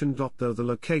attention. Though the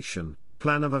location,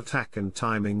 plan of attack and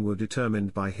timing were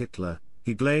determined by Hitler,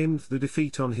 he blamed the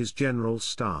defeat on his general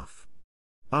staff.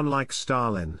 Unlike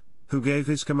Stalin, who gave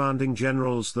his commanding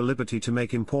generals the liberty to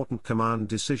make important command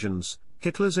decisions,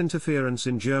 Hitler's interference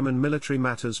in German military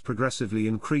matters progressively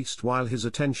increased while his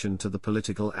attention to the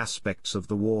political aspects of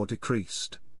the war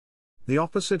decreased. The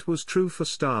opposite was true for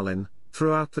Stalin.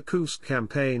 Throughout the Kursk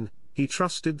campaign, he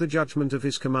trusted the judgment of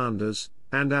his commanders,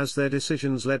 and as their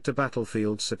decisions led to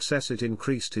battlefield success it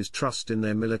increased his trust in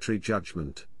their military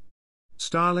judgment.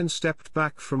 Stalin stepped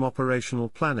back from operational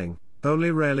planning,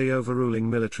 only rarely overruling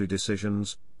military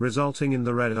decisions, resulting in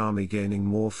the Red Army gaining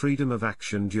more freedom of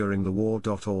action during the war.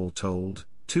 All told,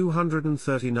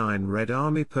 239 Red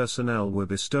Army personnel were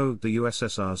bestowed the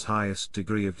USSR's highest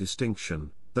degree of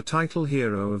distinction, the title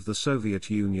Hero of the Soviet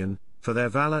Union, for their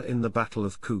valor in the Battle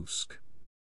of Kursk.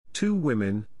 2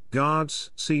 women, Guards,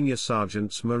 Senior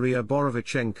Sergeants Maria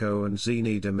Borovichenko and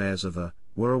Zini Demerzova,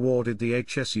 were awarded the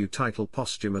HSU title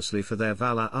posthumously for their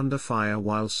valor under fire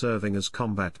while serving as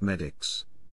combat medics.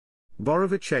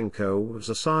 Borovichenko was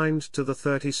assigned to the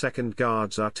 32nd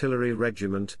Guards Artillery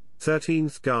Regiment,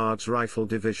 13th Guards Rifle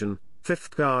Division,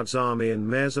 5th Guards Army, and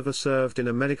Merzova served in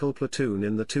a medical platoon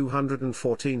in the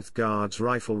 214th Guards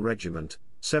Rifle Regiment,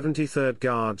 73rd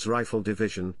Guards Rifle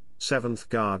Division, 7th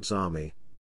Guards Army.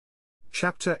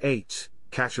 Chapter 8,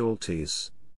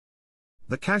 Casualties.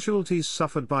 The casualties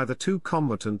suffered by the two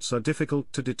combatants are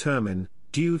difficult to determine,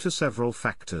 due to several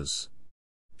factors.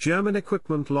 German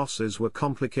equipment losses were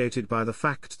complicated by the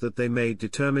fact that they made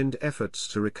determined efforts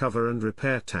to recover and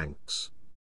repair tanks.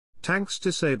 Tanks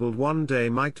disabled one day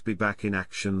might be back in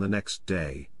action the next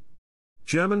day.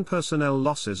 German personnel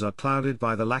losses are clouded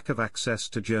by the lack of access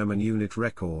to German unit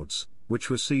records, which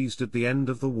were seized at the end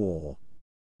of the war.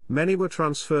 Many were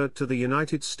transferred to the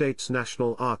United States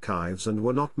National Archives and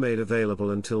were not made available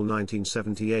until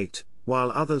 1978, while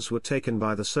others were taken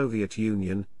by the Soviet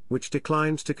Union, which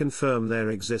declined to confirm their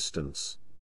existence.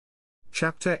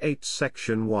 Chapter 8,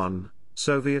 Section 1,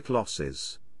 Soviet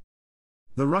Losses.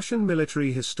 The Russian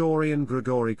military historian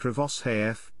Grigory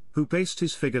Krivosheyev, who based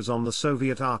his figures on the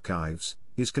Soviet archives,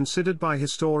 is considered by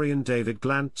historian David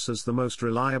Glantz as the most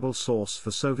reliable source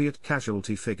for Soviet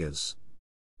casualty figures.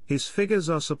 His figures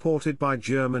are supported by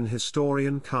German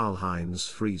historian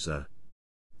Karl-Heinz Frieser.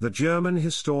 The German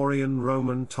historian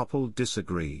Roman Topol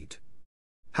disagreed.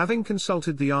 Having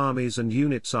consulted the armies and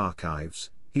units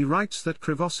archives, he writes that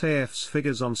Krivosheyev's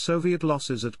figures on Soviet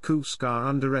losses at Kursk are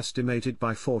underestimated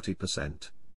by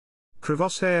 40%.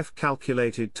 Krivosheyev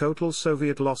calculated total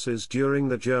Soviet losses during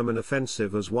the German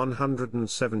offensive as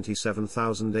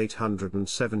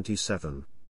 177,877.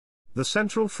 The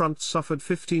Central Front suffered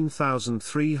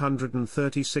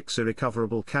 15,336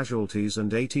 irrecoverable casualties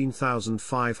and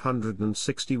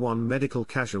 18,561 medical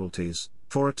casualties,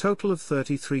 for a total of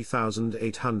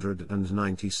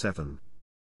 33,897.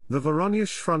 The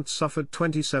Voronezh Front suffered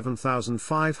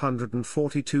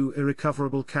 27,542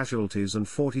 irrecoverable casualties and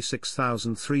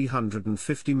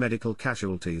 46,350 medical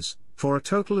casualties, for a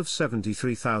total of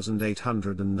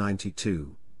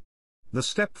 73,892. The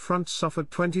Steppe Front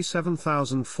suffered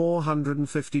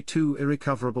 27,452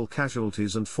 irrecoverable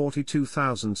casualties and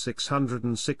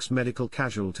 42,606 medical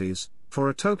casualties, for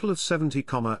a total of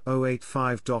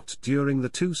 70,085. During the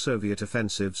two Soviet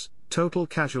offensives, total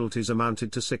casualties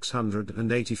amounted to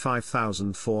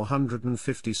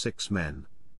 685,456 men.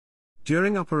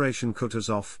 During Operation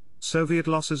Kutuzov, Soviet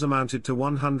losses amounted to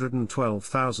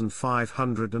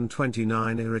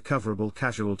 112,529 irrecoverable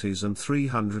casualties and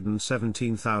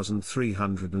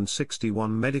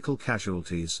 317,361 medical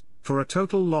casualties, for a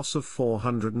total loss of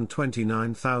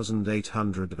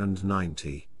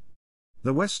 429,890.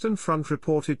 The Western Front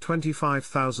reported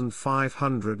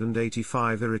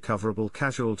 25,585 irrecoverable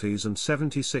casualties and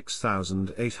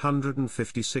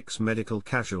 76,856 medical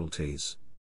casualties.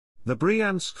 The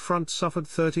Bryansk Front suffered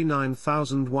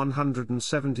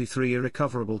 39,173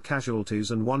 irrecoverable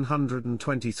casualties and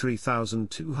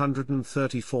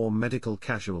 123,234 medical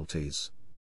casualties.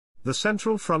 The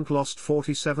Central Front lost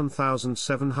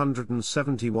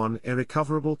 47,771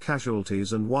 irrecoverable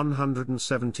casualties and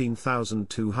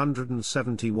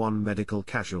 117,271 medical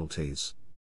casualties.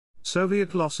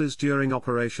 Soviet losses during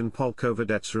Operation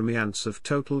Polkovodets Rumyantsev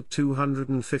totaled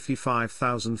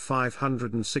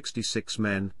 255,566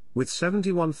 men, with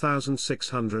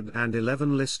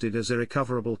 71,611 listed as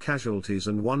irrecoverable casualties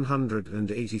and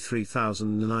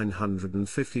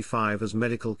 183,955 as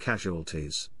medical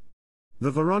casualties.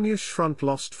 The Voronezh Front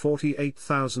lost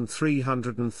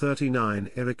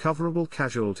 48,339 irrecoverable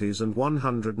casualties and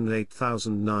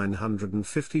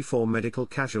 108,954 medical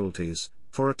casualties,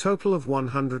 for a total of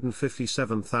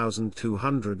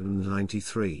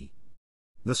 157,293.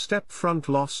 The Steppe Front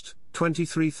lost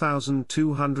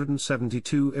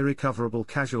 23,272 irrecoverable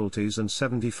casualties and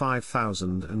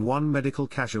 75,001 medical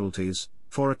casualties,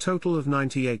 for a total of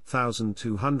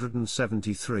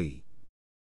 98,273.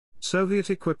 Soviet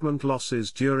equipment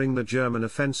losses during the German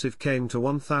offensive came to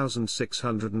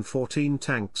 1,614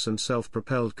 tanks and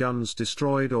self-propelled guns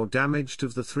destroyed or damaged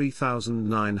of the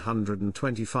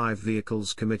 3,925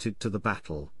 vehicles committed to the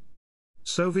battle.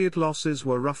 Soviet losses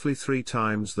were roughly 3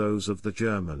 times those of the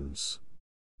Germans.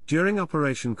 During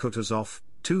Operation Kutuzov,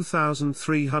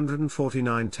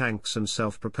 2,349 tanks and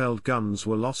self-propelled guns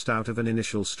were lost out of an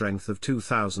initial strength of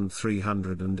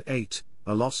 2,308,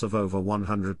 a loss of over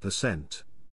 100%.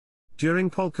 During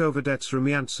Polkovodets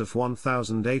Rumyantsev,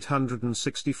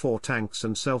 1,864 tanks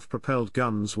and self-propelled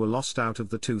guns were lost out of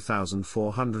the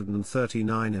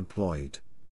 2,439 employed.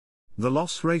 The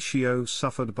loss ratio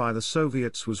suffered by the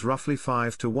Soviets was roughly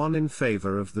 5-1 in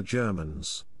favor of the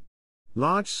Germans.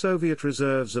 Large Soviet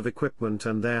reserves of equipment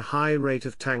and their high rate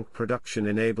of tank production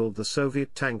enabled the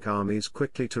Soviet tank armies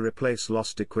quickly to replace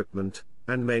lost equipment,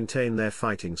 and maintain their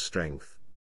fighting strength.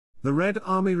 The Red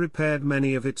Army repaired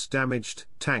many of its damaged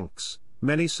tanks.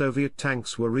 Many Soviet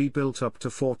tanks were rebuilt up to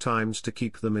 4 times to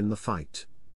keep them in the fight.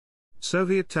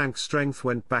 Soviet tank strength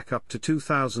went back up to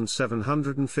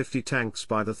 2,750 tanks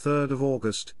by the 3rd of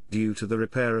August, due to the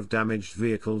repair of damaged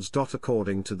vehicles.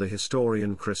 According to the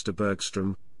historian Christa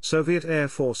Bergström, Soviet Air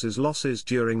Force's losses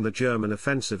during the German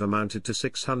offensive amounted to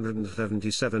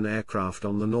 677 aircraft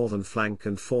on the northern flank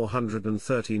and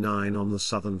 439 on the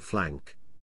southern flank.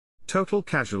 Total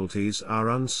casualties are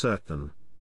uncertain.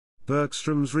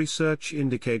 Bergström's research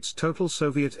indicates total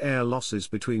Soviet air losses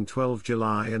between 12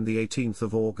 July and the 18th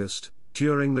of August,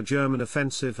 during the German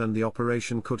offensive and the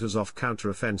Operation Kutuzov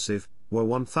counteroffensive, were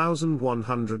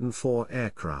 1,104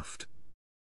 aircraft.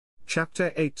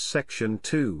 Chapter 8 Section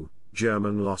 2,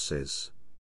 German losses.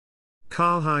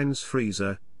 Karl-Heinz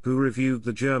Frieser, who reviewed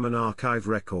the German archive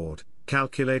record,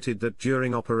 calculated that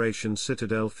during Operation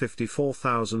Citadel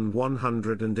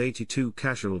 54,182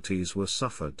 casualties were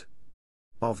suffered.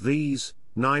 Of these,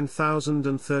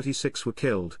 9,036 were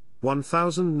killed,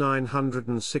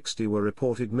 1,960 were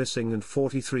reported missing and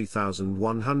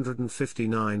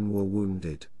 43,159 were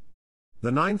wounded. The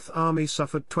 9th Army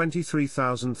suffered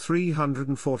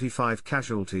 23,345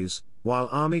 casualties, while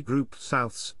Army Group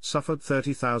Souths suffered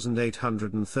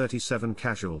 30,837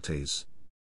 casualties.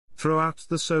 Throughout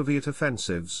the Soviet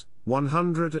offensives,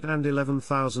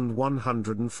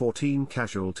 111,114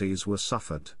 casualties were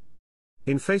suffered.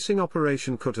 In facing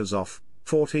Operation Kutuzov,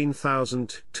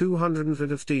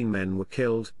 14,215 men were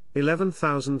killed,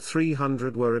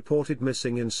 11,300 were reported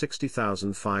missing and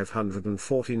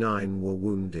 60,549 were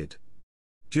wounded.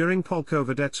 During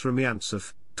Polkovodets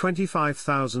Rumyantsev,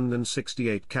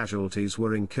 25,068 casualties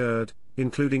were incurred,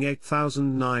 including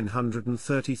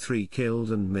 8,933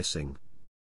 killed and missing.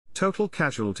 Total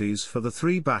casualties for the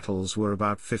 3 battles were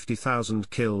about 50,000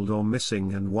 killed or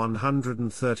missing and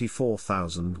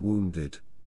 134,000 wounded.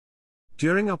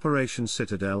 During Operation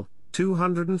Citadel,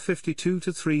 252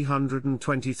 to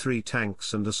 323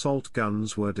 tanks and assault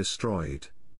guns were destroyed.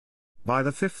 By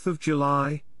the 5th of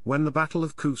July, when the Battle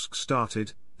of Kursk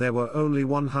started, there were only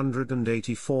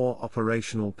 184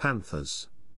 operational Panthers.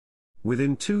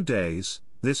 Within 2 days,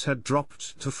 this had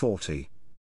dropped to 40.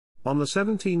 On the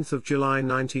 17th of July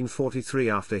 1943,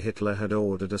 after Hitler had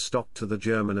ordered a stop to the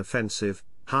German offensive,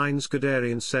 Heinz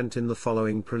Guderian sent in the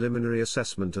following preliminary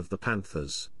assessment of the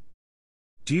Panthers.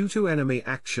 Due to enemy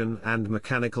action and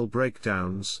mechanical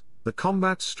breakdowns, the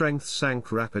combat strength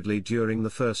sank rapidly during the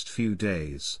first few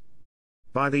days.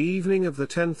 By the evening of the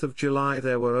 10th of July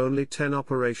there were only 10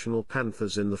 operational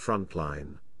Panthers in the front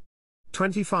line.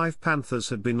 25 Panthers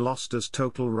had been lost as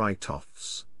total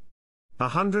write-offs.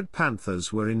 100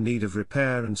 Panthers were in need of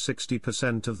repair and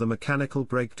 60% of the mechanical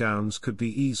breakdowns could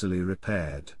be easily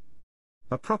repaired.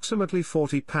 Approximately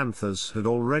 40 Panthers had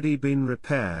already been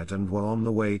repaired and were on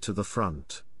the way to the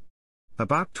front.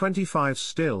 About 25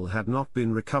 still had not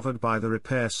been recovered by the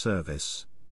repair service.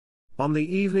 On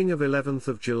the evening of 11th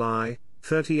of July,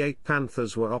 38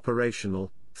 Panthers were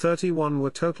operational, 31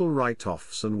 were total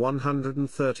write-offs and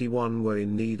 131 were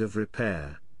in need of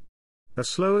repair. A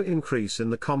slower increase in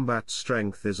the combat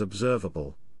strength is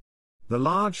observable. The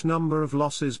large number of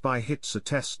losses by hits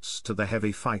attests to the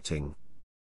heavy fighting.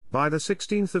 By the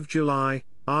 16th of July,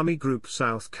 Army Group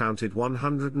South counted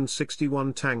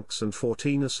 161 tanks and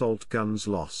 14 assault guns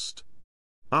lost.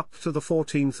 Up to the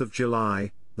 14th of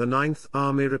July, the 9th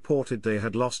Army reported they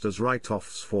had lost as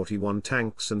write-offs 41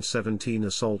 tanks and 17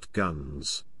 assault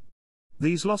guns.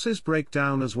 These losses break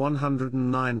down as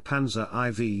 109 Panzer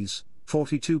IVs,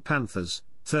 42 Panthers,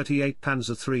 38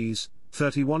 Panzer IIIs,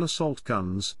 31 assault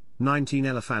guns, 19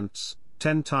 Elephants,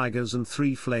 10 Tigers and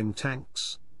 3 Flame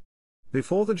tanks.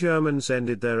 Before the Germans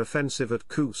ended their offensive at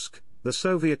Kursk, the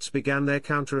Soviets began their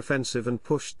counteroffensive and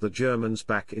pushed the Germans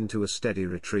back into a steady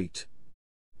retreat.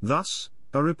 Thus,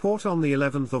 a report on the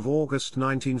 11th of August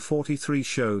 1943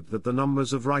 showed that the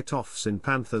numbers of write-offs in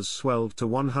Panthers swelled to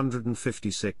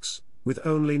 156, with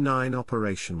only 9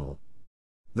 operational.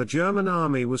 The German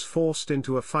army was forced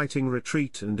into a fighting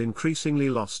retreat and increasingly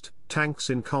lost tanks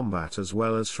in combat as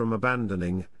well as from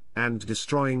abandoning and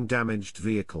destroying damaged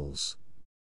vehicles.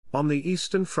 On the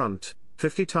Eastern Front,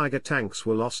 50 Tiger tanks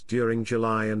were lost during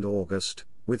July and August,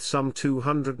 with some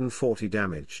 240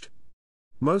 damaged.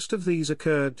 Most of these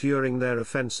occurred during their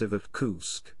offensive at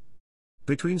Kursk.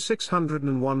 Between 600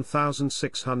 and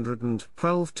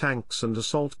 1,612 tanks and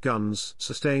assault guns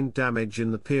sustained damage in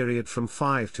the period from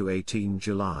 5 to 18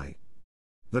 July.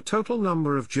 The total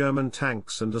number of German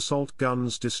tanks and assault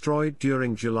guns destroyed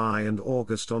during July and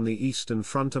August on the Eastern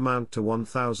Front amount to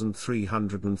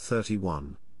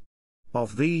 1,331.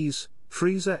 Of these,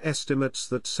 Frieser estimates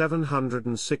that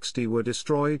 760 were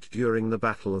destroyed during the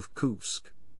Battle of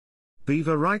Kursk.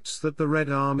 Beaver writes that the Red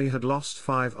Army had lost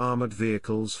 5 armored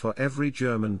vehicles for every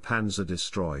German panzer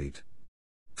destroyed.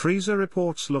 Frieser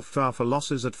reports Luftwaffe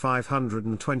losses at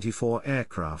 524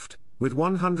 aircraft, with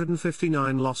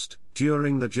 159 lost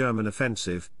during the German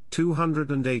offensive,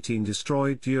 218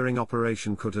 destroyed during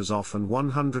Operation Kutuzov and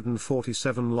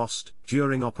 147 lost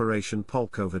during Operation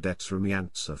Polkovodets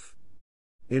Rumyantsev.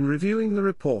 In reviewing the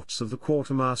reports of the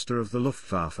Quartermaster of the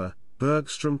Luftwaffe,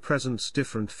 Bergstrom presents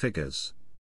different figures.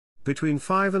 Between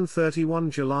 5 and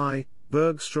 31 July,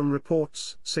 Bergstrom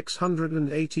reports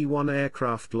 681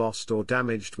 aircraft lost or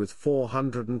damaged with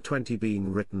 420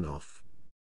 being written off.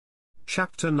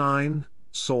 Chapter 9,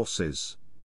 Sources.